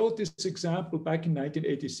 I showed this example back in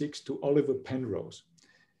 1986 to Oliver Penrose.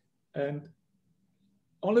 And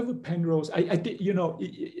Oliver Penrose, I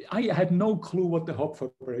had no clue what the Hopf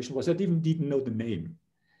operation was. I didn't know the name.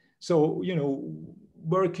 So,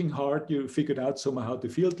 working hard, you figured out somehow how the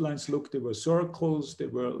field lines looked. There were circles, there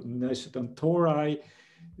were nested on tori.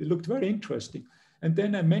 It looked very interesting. And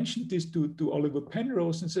then I mentioned this to Oliver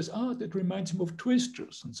Penrose and says, that reminds him of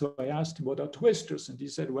twistors. And so I asked him, what are twistors? And he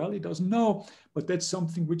said, well, he doesn't know, but that's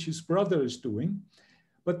something which his brother is doing.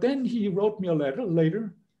 But then he wrote me a letter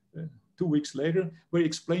later, 2 weeks later, where he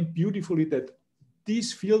explained beautifully that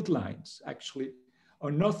these field lines actually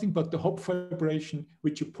are nothing but the Hopf vibration,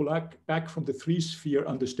 which you pull back from the 3-sphere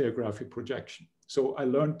under stereographic projection. So I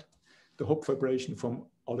learned the Hopf vibration from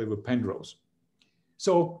Oliver Penrose.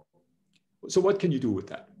 So what can you do with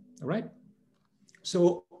that, all right?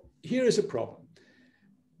 So here is a problem.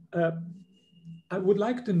 I would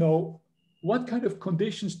like to know what kind of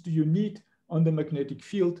conditions do you need on the magnetic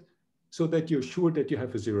field so that you're sure that you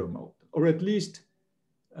have a zero mode, or at least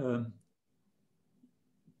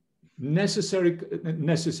necessary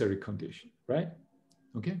condition, right?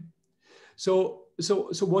 Okay. So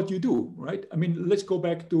what you do, right? I mean, let's go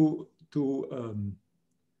back to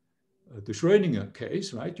the Schrödinger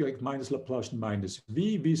case, right? You have minus Laplacian minus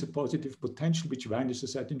V. V is a positive potential which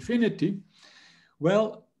vanishes at infinity.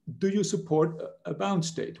 Well, do you support a bound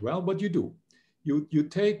state? Well, what you do, you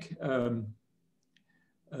take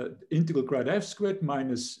integral grad f squared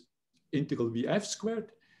minus integral vf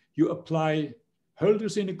squared. You apply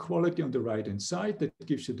Hölder's inequality on the right-hand side. That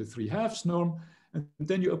gives you the 3/2 norm. And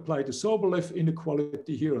then you apply the Sobolev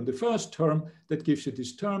inequality here on the first term. That gives you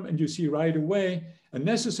this term. And you see right away, a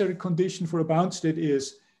necessary condition for a bound state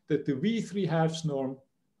is that the V 3/2 norm,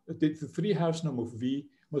 the 3/2 norm of V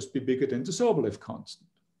must be bigger than the Sobolev constant.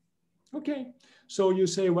 Okay, so you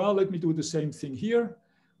say, well, let me do the same thing here,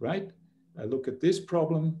 right? I look at this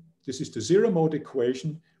problem. This is the zero mode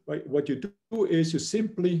equation. Right? What you do is you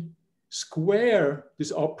simply square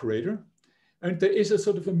this operator. And there is a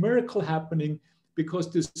sort of a miracle happening because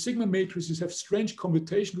the sigma matrices have strange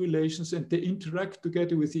commutation relations and they interact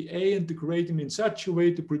together with the A and the gradient in such a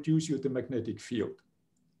way to produce you the magnetic field.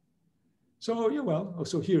 So, yeah, well,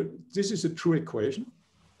 so here, this is a true equation.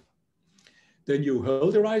 Then you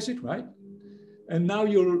Hölderize it, right? And now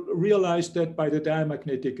you'll realize that by the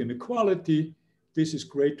diamagnetic inequality, this is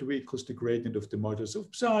greater or equals the gradient of the modulus of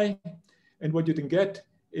psi. And what you can get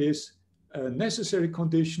is a necessary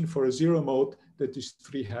condition for a zero mode that is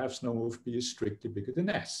 3/2 norm of B is strictly bigger than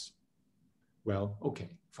S. Well, okay,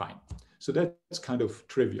 fine. So that's kind of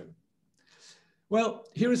trivial. Well,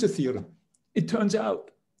 here is a theorem. It turns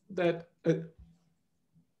out that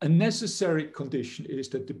a necessary condition is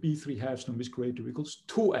that the B 3/2 norm is greater or equals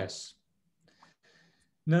 2S.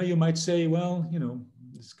 Now you might say, well,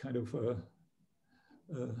 it's kind of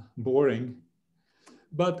boring.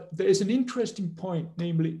 But there is an interesting point,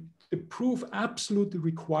 namely, the proof absolutely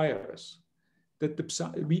requires that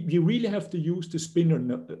we really have to use the spinor,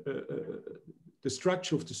 the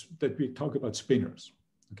structure of this, that we talk about spinors,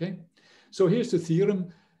 okay? So here's the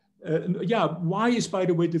theorem. Why is, by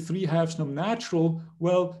the way, the 3/2 norm natural?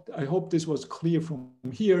 Well, I hope this was clear from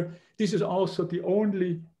here. This is also the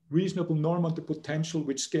only reasonable norm on the potential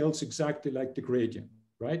which scales exactly like the gradient,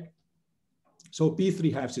 right? So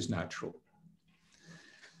B3/2 is natural.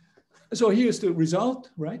 So here's the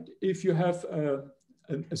result, right? If you have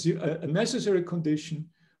a necessary condition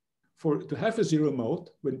to have a zero mode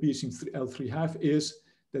when B is in L3/2 is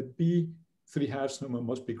that B3/2 number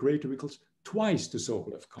must be greater or equals twice the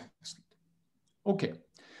Sobolev constant. Okay,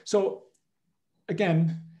 so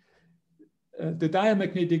again, the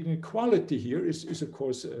diamagnetic inequality here is of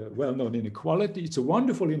course a well-known inequality. It's a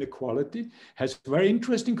wonderful inequality, has very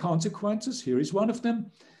interesting consequences. Here is one of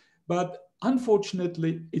them, but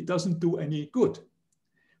unfortunately, it doesn't do any good.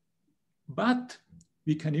 But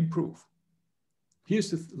we can improve. Here's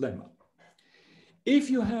the lemma. If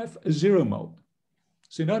you have a zero mode,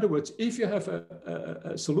 so in other words, if you have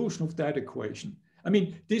a solution of that equation, I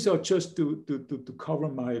mean, these are just to cover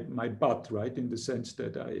my butt, right? In the sense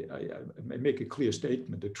that I make a clear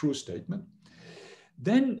statement, a true statement.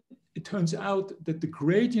 Then it turns out that the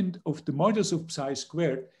gradient of the modulus of psi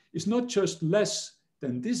squared is not just less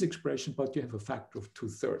than this expression, but you have a factor of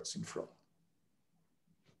 2/3 in front.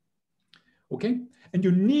 Okay, and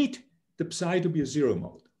you need the psi to be a zero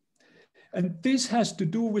mode. And this has to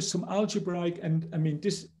do with some algebraic and I mean,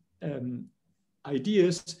 this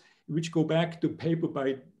ideas which go back to a paper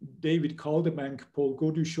by David Calderbank, Paul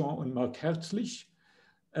Gauduchon, and Marc Herzlich,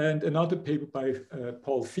 and another paper by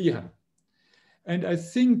Paul Feehan. And I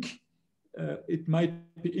think it might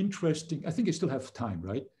be interesting, I think I still have time,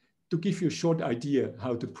 right? To give you a short idea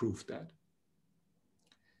how to prove that.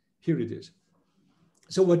 Here it is.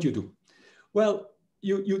 So what you do? Well,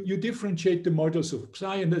 you differentiate the modulus of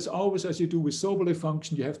psi, and as always, as you do with Sobolev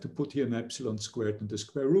function, you have to put here an epsilon squared and the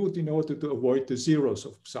square root in order to avoid the zeros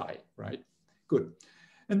of psi, right? Good.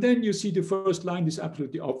 And then you see the first line is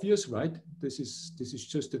absolutely obvious, right? This is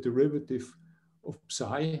just a derivative of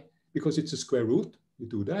psi because it's a square root. You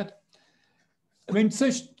do that. I mean,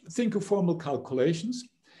 think of formal calculations.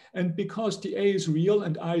 And because the A is real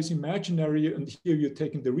and I is imaginary, and here you're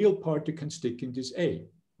taking the real part, you can stick in this A,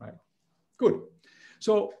 right? Good.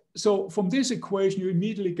 So from this equation, you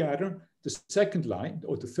immediately gather the second line,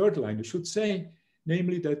 or the third line, I should say,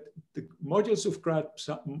 namely that the modulus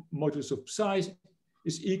of psi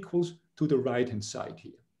is equals to the right-hand side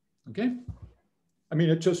here, okay? I mean,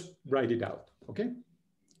 I just write it out, okay?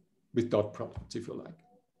 With dot products, if you like.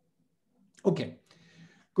 Okay,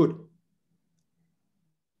 good.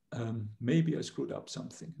 Maybe I screwed up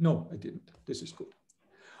something. No, I didn't. This is good.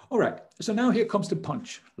 All right, so now here comes the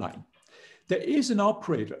punch line. There is an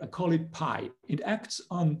operator, I call it pi. It acts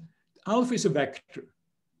on, alpha is a vector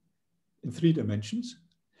in 3 dimensions,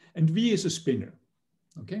 and V is a spinner,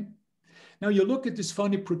 okay? Now you look at this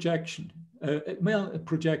funny projection. Well, a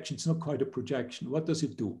projection, it's not quite a projection. What does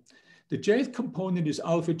it do? The jth component is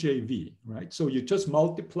alpha JV, right? So you just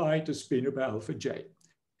multiply the spinner by alpha J.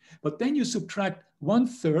 But then you subtract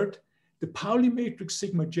 1/3 the Pauli matrix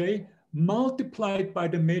sigma J multiplied by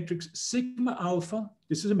the matrix sigma alpha,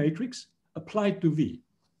 this is a matrix, applied to V,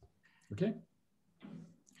 okay?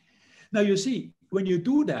 Now you see, when you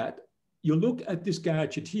do that, you look at this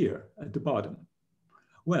gadget here at the bottom.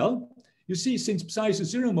 Well, you see, since psi is a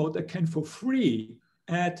zero mode, I can for free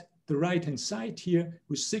add the right-hand side here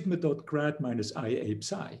with sigma dot grad minus IA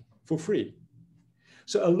psi for free.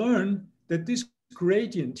 So I learn that this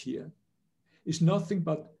gradient here is nothing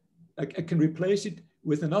but, I can replace it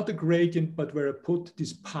with another gradient, but where I put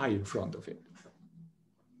this pi in front of it.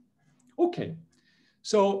 Okay,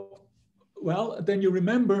 so, well, then you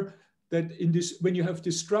remember that in this, when you have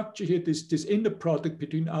this structure here, this inner product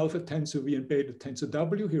between alpha tensor V and beta tensor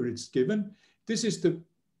W, here it's given. This is the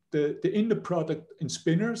inner product in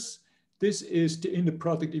spinors. This is the inner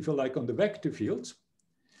product, if you like, on the vector fields.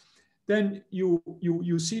 Then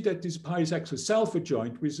you see that this pi is actually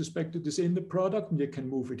self-adjoint with respect to this inner product, and you can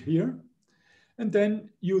move it here. And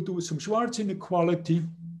then you do some Schwarz inequality,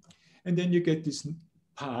 and then you get this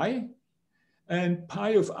pi. And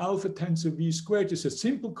pi of alpha tensor V squared is a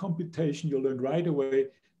simple computation. You learn right away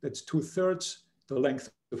that's 2/3 the length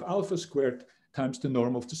of alpha squared times the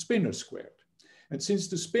norm of the spinner squared. And since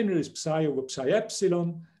the spinner is psi over psi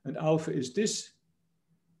epsilon and alpha is this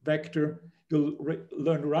vector, you'll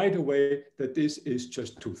learn right away that this is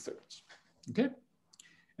just 2/3, okay?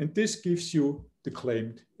 And this gives you the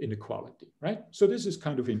claimed inequality, right? So this is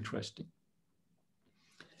kind of interesting.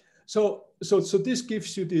 So this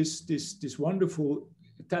gives you this wonderful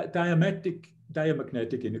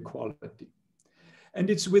diamagnetic inequality. And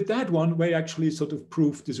it's with that one where I actually sort of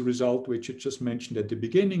proved this result, which I just mentioned at the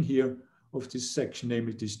beginning here of this section,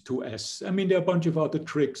 namely these 2S. I mean, there are a bunch of other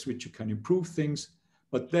tricks which you can improve things,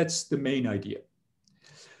 but that's the main idea.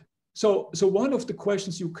 So one of the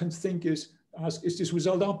questions you can think is, ask, is this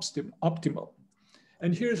result optimal?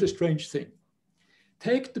 And here's a strange thing.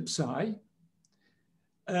 Take the psi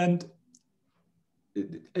and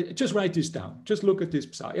just write this down. Just look at this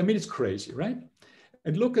psi. I mean, it's crazy, right?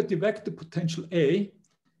 And look at the vector potential A,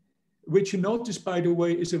 which you notice, by the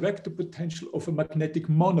way, is a vector potential of a magnetic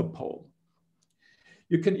monopole.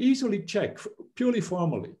 You can easily check, purely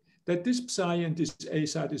formally, that this psi and this A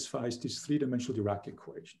satisfies this three-dimensional Dirac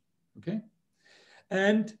equation, okay?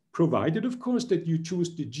 And provided, of course, that you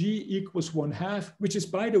choose the G equals 1/2, which is,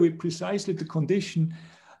 by the way, precisely the condition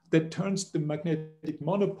that turns the magnetic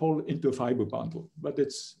monopole into a fiber bundle, but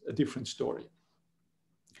it's a different story.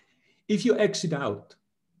 If you exit out,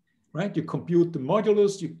 right, you compute the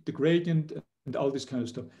modulus, the gradient, and all this kind of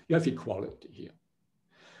stuff, you have equality here.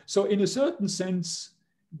 So in a certain sense,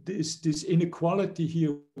 this inequality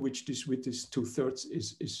here, which with this 2/3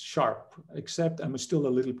 is sharp, except I'm still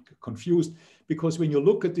a little confused because when you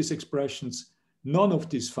look at these expressions, none of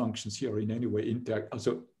these functions here are in any way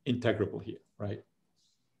integrable here, right?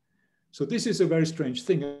 So this is a very strange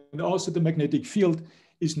thing. And also the magnetic field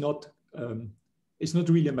is not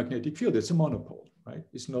really a magnetic field, it's a monopole, right?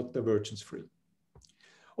 It's not divergence free.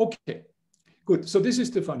 Okay, good. So this is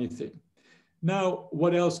the funny thing. Now,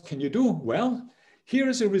 what else can you do? Well, here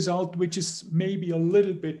is a result which is maybe a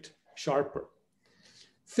little bit sharper.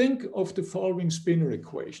 Think of the following spinor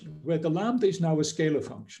equation, where the lambda is now a scalar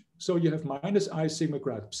function. So you have minus I sigma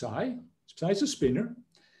grad psi, psi is a spinor,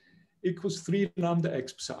 equals 3 lambda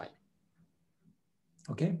x psi.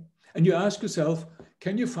 Okay? And you ask yourself,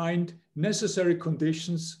 can you find necessary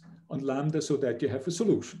conditions on lambda so that you have a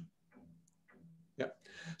solution? Yeah.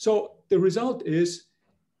 So the result is,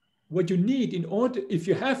 what you need in order, if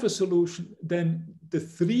you have a solution, then the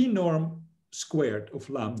 3 norm squared of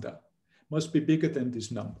lambda must be bigger than this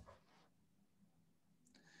number.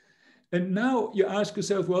 And now you ask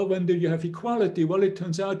yourself, well, when do you have equality? Well, it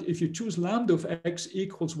turns out if you choose lambda of x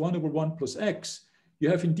equals 1/1 plus x, you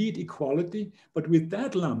have indeed equality, but with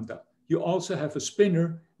that lambda, you also have a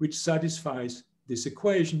spinor which satisfies this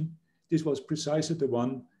equation. This was precisely the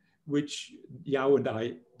one which Yao and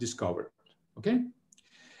I discovered, okay?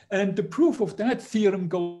 And the proof of that theorem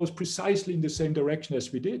goes precisely in the same direction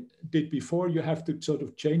as we did before. You have to sort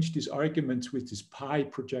of change these arguments with this pi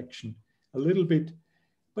projection a little bit,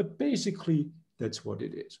 but basically that's what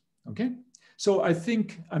it is, okay? So I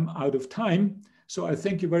think I'm out of time. So I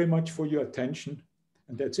thank you very much for your attention,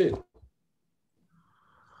 and that's it.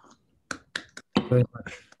 Very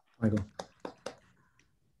much, Michael.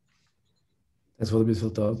 That's for the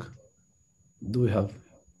beautiful talk. Do we have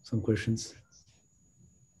some questions?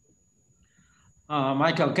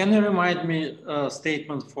 Michael, can you remind me a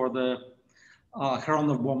statement for the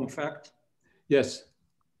Aharonov-Bohm effect? Yes.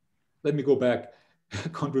 Let me go back. I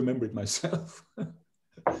can't remember it myself.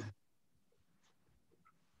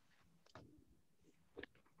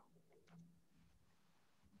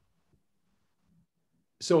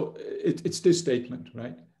 So it's this statement,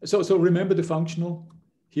 right? So remember the functional?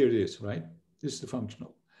 Here it is, right? This is the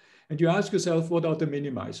functional. And you ask yourself, what are the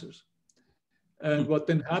minimizers? And what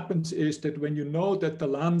then happens is that when you know that the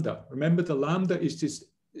lambda, remember the lambda is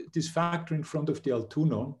this factor in front of the L2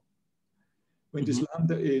 norm. When this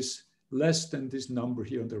lambda is less than this number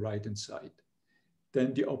here on the right-hand side,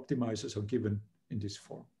 then the optimizers are given in this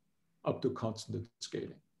form, up to constant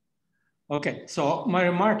scaling. Okay, so my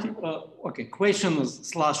remark, question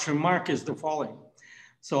 / remark is the following.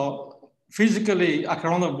 So physically,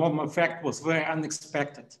 Aharonov-Bohm effect was very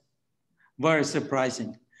unexpected, very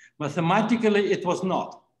surprising. Mathematically, it was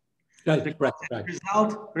not. Right.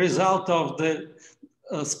 Result of the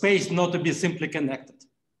space not to be simply connected.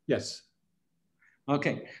 Yes.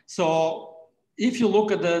 Okay. So if you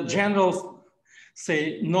look at the general,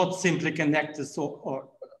 say, not simply connected or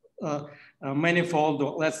manifold,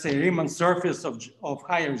 or let's say Riemann surface of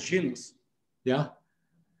higher genus. Yeah.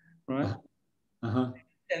 Right.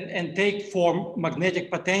 And take for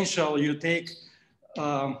magnetic potential, you take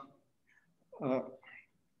a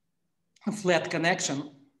flat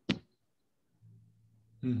connection.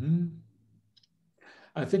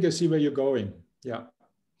 I think I see where you're going. Yeah,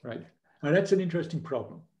 right. And that's an interesting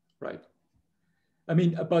problem, right? I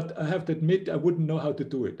mean, but I have to admit, I wouldn't know how to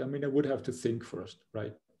do it. I mean, I would have to think first,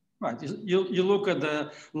 right? Right. You look at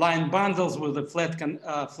the line bundles with a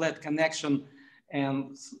flat connection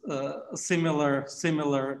and similar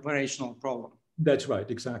variational problem. That's right.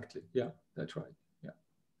 Exactly. Yeah, that's right.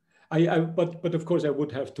 Yeah. But of course I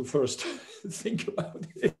would have to first think about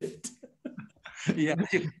it. Yeah.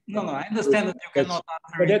 No, I understand that you cannot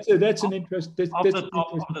answer. But that's an interest. That's the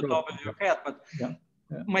top of your head. But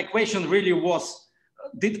my question really was: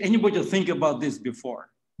 did anybody think about this before?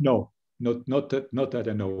 No, not that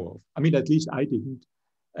I know of. I mean, at least I didn't.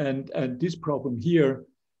 And this problem here,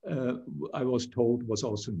 I was told, was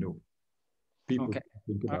also new. People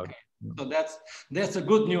think about it. Yeah. So that's a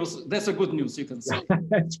good news. That's a good news, you can say.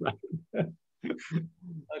 That's right.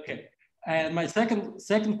 Okay. And my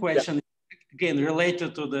second question, again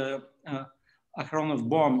related to the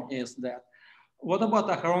Aharonov-Bohm, is that what about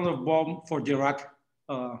Aharonov-Bohm for Dirac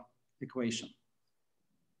equation?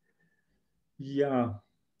 Yeah.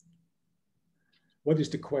 What is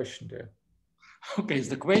the question there? Okay, it's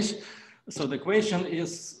the question. So the question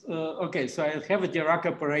is, okay, so I have a Dirac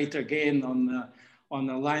operator again on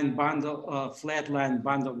a line bundle, flat line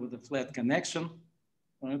bundle with a flat connection,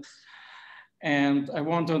 right? And I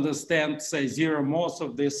want to understand, say, zero modes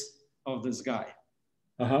of this guy.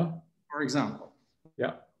 For example.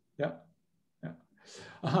 Yeah.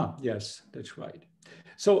 Yes, that's right.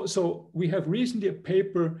 So we have recently a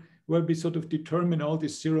paper where we sort of determine all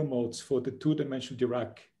these zero modes for the two-dimensional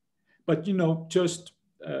Dirac, but just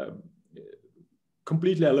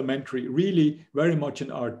completely elementary, really very much in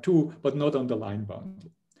R2, but not on the line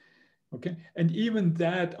bundle. Okay, and even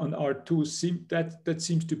that on R2 that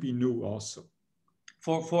seems to be new also.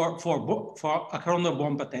 For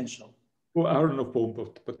Aharonov-Bohm potential. For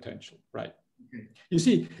Aharonov-Bohm potential, right? Okay. You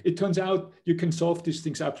see, it turns out you can solve these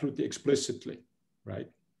things absolutely explicitly, right?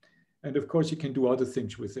 And of course, you can do other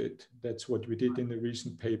things with it. That's what we did in the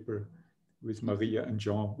recent paper with Maria and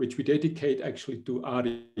Jean, which we dedicate actually to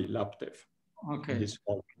Ari Laptev. Okay. His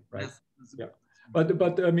work, right? Yeah.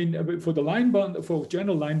 But I mean, for the line bundle, for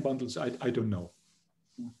general line bundles, I don't know.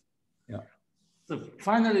 Yeah. So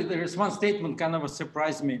finally, there is one statement kind of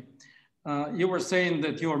surprised me. You were saying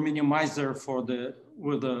that your minimizer for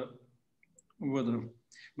with the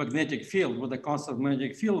magnetic field, with the constant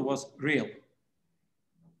magnetic field, was real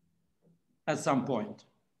at some point.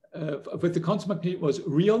 But the constant magnetic was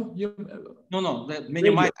real? No, the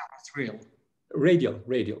minimizer was real. Radial,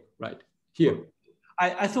 right. Here.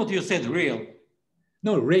 I thought you said real.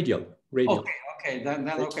 No, radial. Okay, then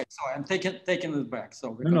okay. So I'm taking it back.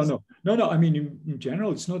 So no. I mean, in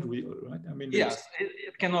general, it's not real, right? I mean, yes,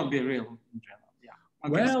 it cannot be real in general. Yeah.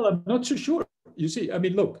 Okay, well, I'm not so sure. You see, I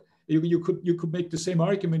mean, look, you could make the same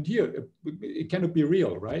argument here. It cannot be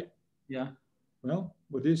real, right? Yeah. Well,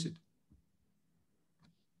 what is it?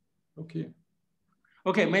 Okay.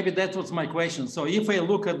 Okay, maybe that was my question. So if I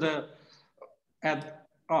look at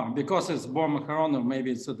because it's Bohm-Aharonov, maybe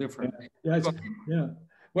it's a different. Yeah.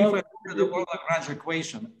 Well, if I look at the Lagrange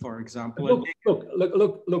equation, for example. Look.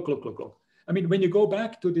 I mean, when you go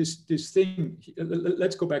back to this thing,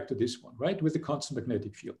 let's go back to this one, right? With the constant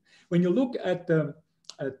magnetic field. When you look at the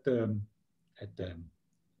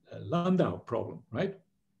Landau problem, right?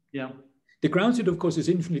 Yeah. The ground state, of course, is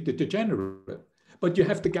infinitely degenerate, but you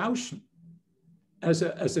have the Gaussian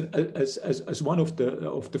as one of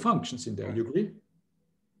the functions in there. You agree?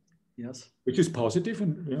 Yes. Which is positive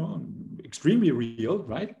and extremely real,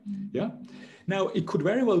 right? Yeah. Now it could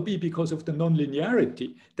very well be because of the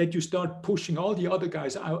nonlinearity that you start pushing all the other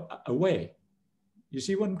guys away. You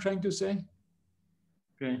see what I'm trying to say?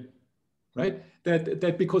 Okay. Right.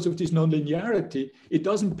 That because of this nonlinearity, it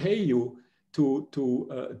doesn't pay you to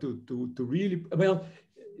really, well,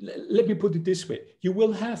 let me put it this way. You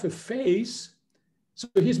will have a phase. So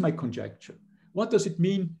here's my conjecture. What does it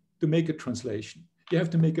mean to make a translation? You have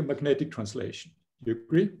to make a magnetic translation. You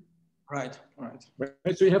agree? Right.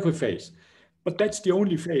 So you have a phase, but that's the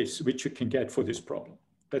only phase which you can get for this problem.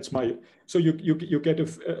 That's so you get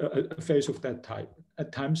a phase of that type.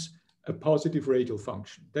 At times, a positive radial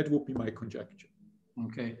function. That would be my conjecture.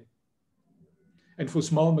 Okay. And for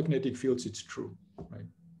small magnetic fields, it's true, right?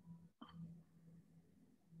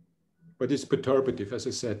 But it's perturbative, as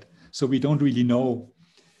I said. So we don't really know,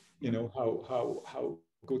 how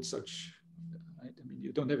good such. Right? I mean,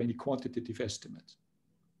 you don't have any quantitative estimates.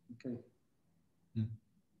 Okay.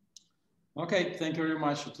 Okay, thank you very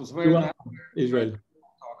much. It was very nice. Israel.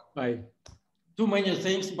 Bye. Too many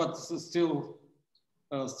things, but still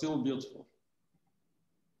beautiful.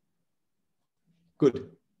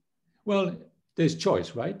 Good. Well, there's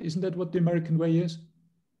choice, right? Isn't that what the American way is?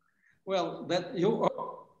 Well,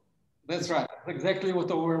 that's right. Exactly what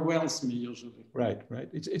overwhelms me usually. Right.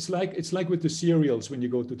 It's like with the cereals when you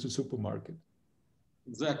go to the supermarket.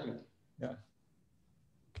 Exactly. Yeah.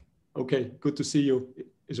 Okay. Good to see you,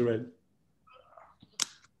 Israel.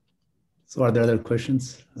 So are there other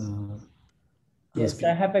questions? Yes,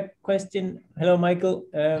 I have a question. Hello, Michael.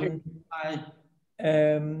 Hi.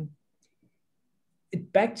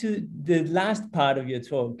 Back to the last part of your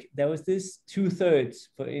talk, there was this 2/3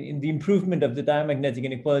 in the improvement of the diamagnetic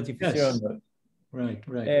inequality for zero mode. Right.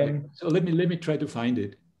 So let me try to find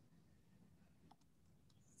it.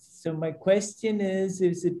 So my question is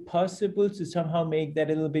it possible to somehow make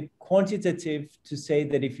that a little bit quantitative to say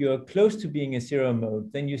that if you're close to being a zero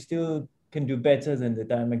mode, then you still can do better than the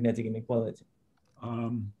diamagnetic inequality?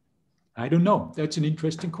 I don't know. That's an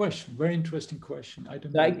interesting question. Very interesting question. I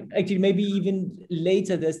don't know. Like, actually, maybe even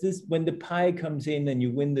later, there's this when the pi comes in and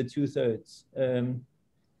you win the 2/3.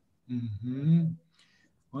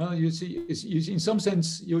 Well, you see, in some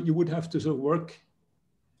sense, you would have to sort of work.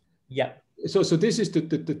 Yeah. So this is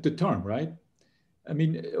the term, right? I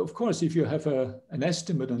mean, of course, if you have an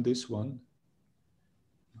estimate on this one,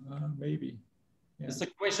 maybe. Yeah. It's a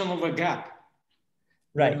question of a gap.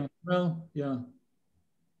 Right. Yeah. Well, yeah.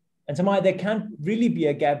 And somehow there can't really be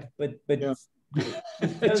a gap, but Yeah.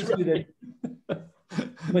 it tells you that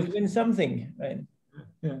must win something, right?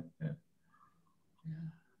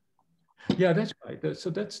 Yeah, that's right. So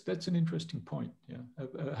that's an interesting point. Yeah,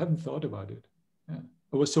 I haven't thought about it. Yeah,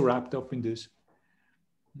 I was so wrapped up in this.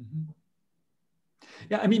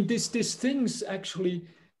 Yeah, I mean, these things actually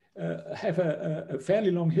have a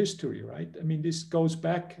fairly long history, right? I mean, this goes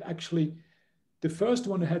back actually. The first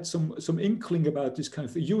one had some inkling about this kind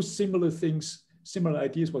of thing, used similar things, similar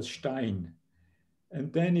ideas was Stein.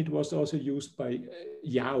 And then it was also used by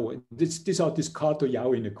Yau. These are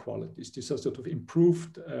Kato-Yau inequalities. These are sort of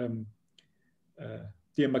improved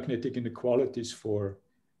diamagnetic inequalities for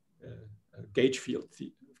gauge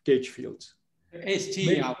fields.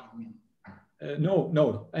 ST-Yau.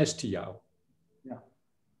 No, ST-Yau. Yeah.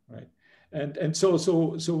 Right. And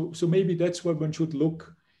so maybe that's where one should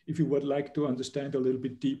look if you would like to understand a little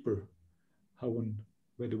bit deeper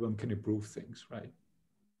whether one can improve things, right?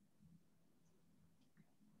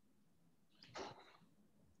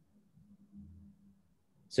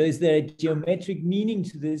 So is there a geometric meaning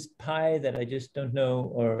to this pi that I just don't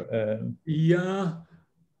know, or? Yeah,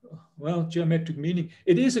 well, geometric meaning.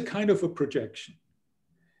 It is a kind of a projection.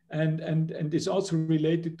 And it's also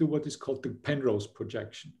related to what is called the Penrose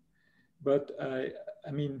projection. But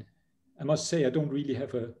I mean, I must say, I don't really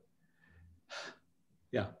have a,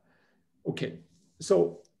 yeah. Okay,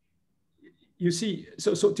 so you see,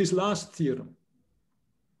 so this last theorem,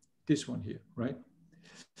 this one here, right?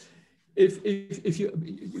 If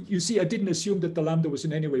you see, I didn't assume that the lambda was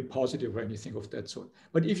in any way positive or anything of that sort.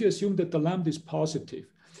 But if you assume that the lambda is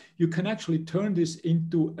positive, you can actually turn this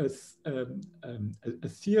into a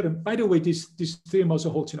theorem. By the way, this theorem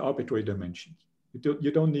also holds in arbitrary dimensions.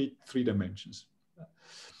 You don't need 3 dimensions.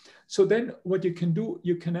 So then what you can do,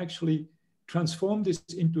 you can actually transform this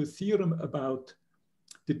into a theorem about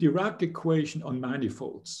the Dirac equation on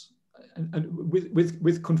manifolds and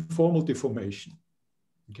with conformal deformation.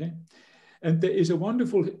 Okay, and there is a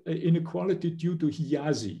wonderful inequality due to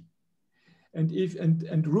Hiyazi,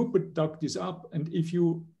 and Rupert dug this up. And if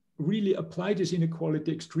you really apply this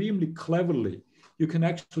inequality extremely cleverly, you can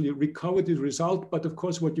actually recover the result. But of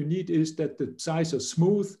course, what you need is that the psi's are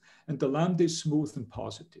smooth and the lambda is smooth and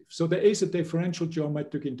positive. So there is a differential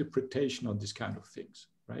geometric interpretation on these kind of things,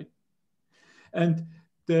 right? And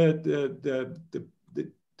the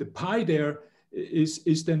pi there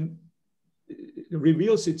is then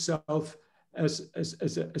reveals itself as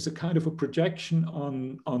a kind of a projection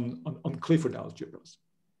on Clifford algebras.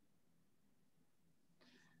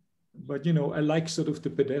 But you know, I like sort of the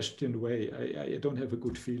pedestrian way. I don't have a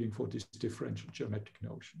good feeling for these differential geometric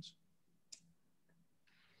notions.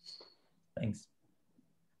 Thanks.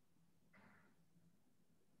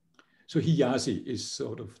 So Hiyazi is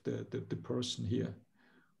sort of the person here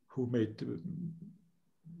who made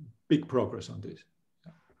big progress on this.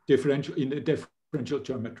 Differential in a differential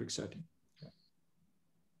geometric setting. Yeah.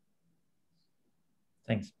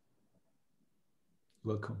 Thanks.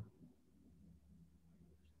 Welcome.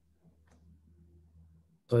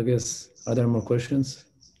 So I guess, are there more questions?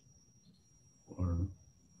 Or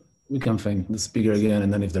we can thank the speaker again,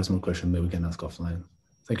 and then if there's more questions, maybe we can ask offline.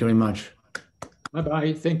 Thank you very much.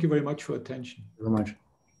 Bye-bye. Thank you very much for attention. Thank you very much.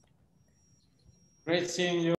 Great seeing you.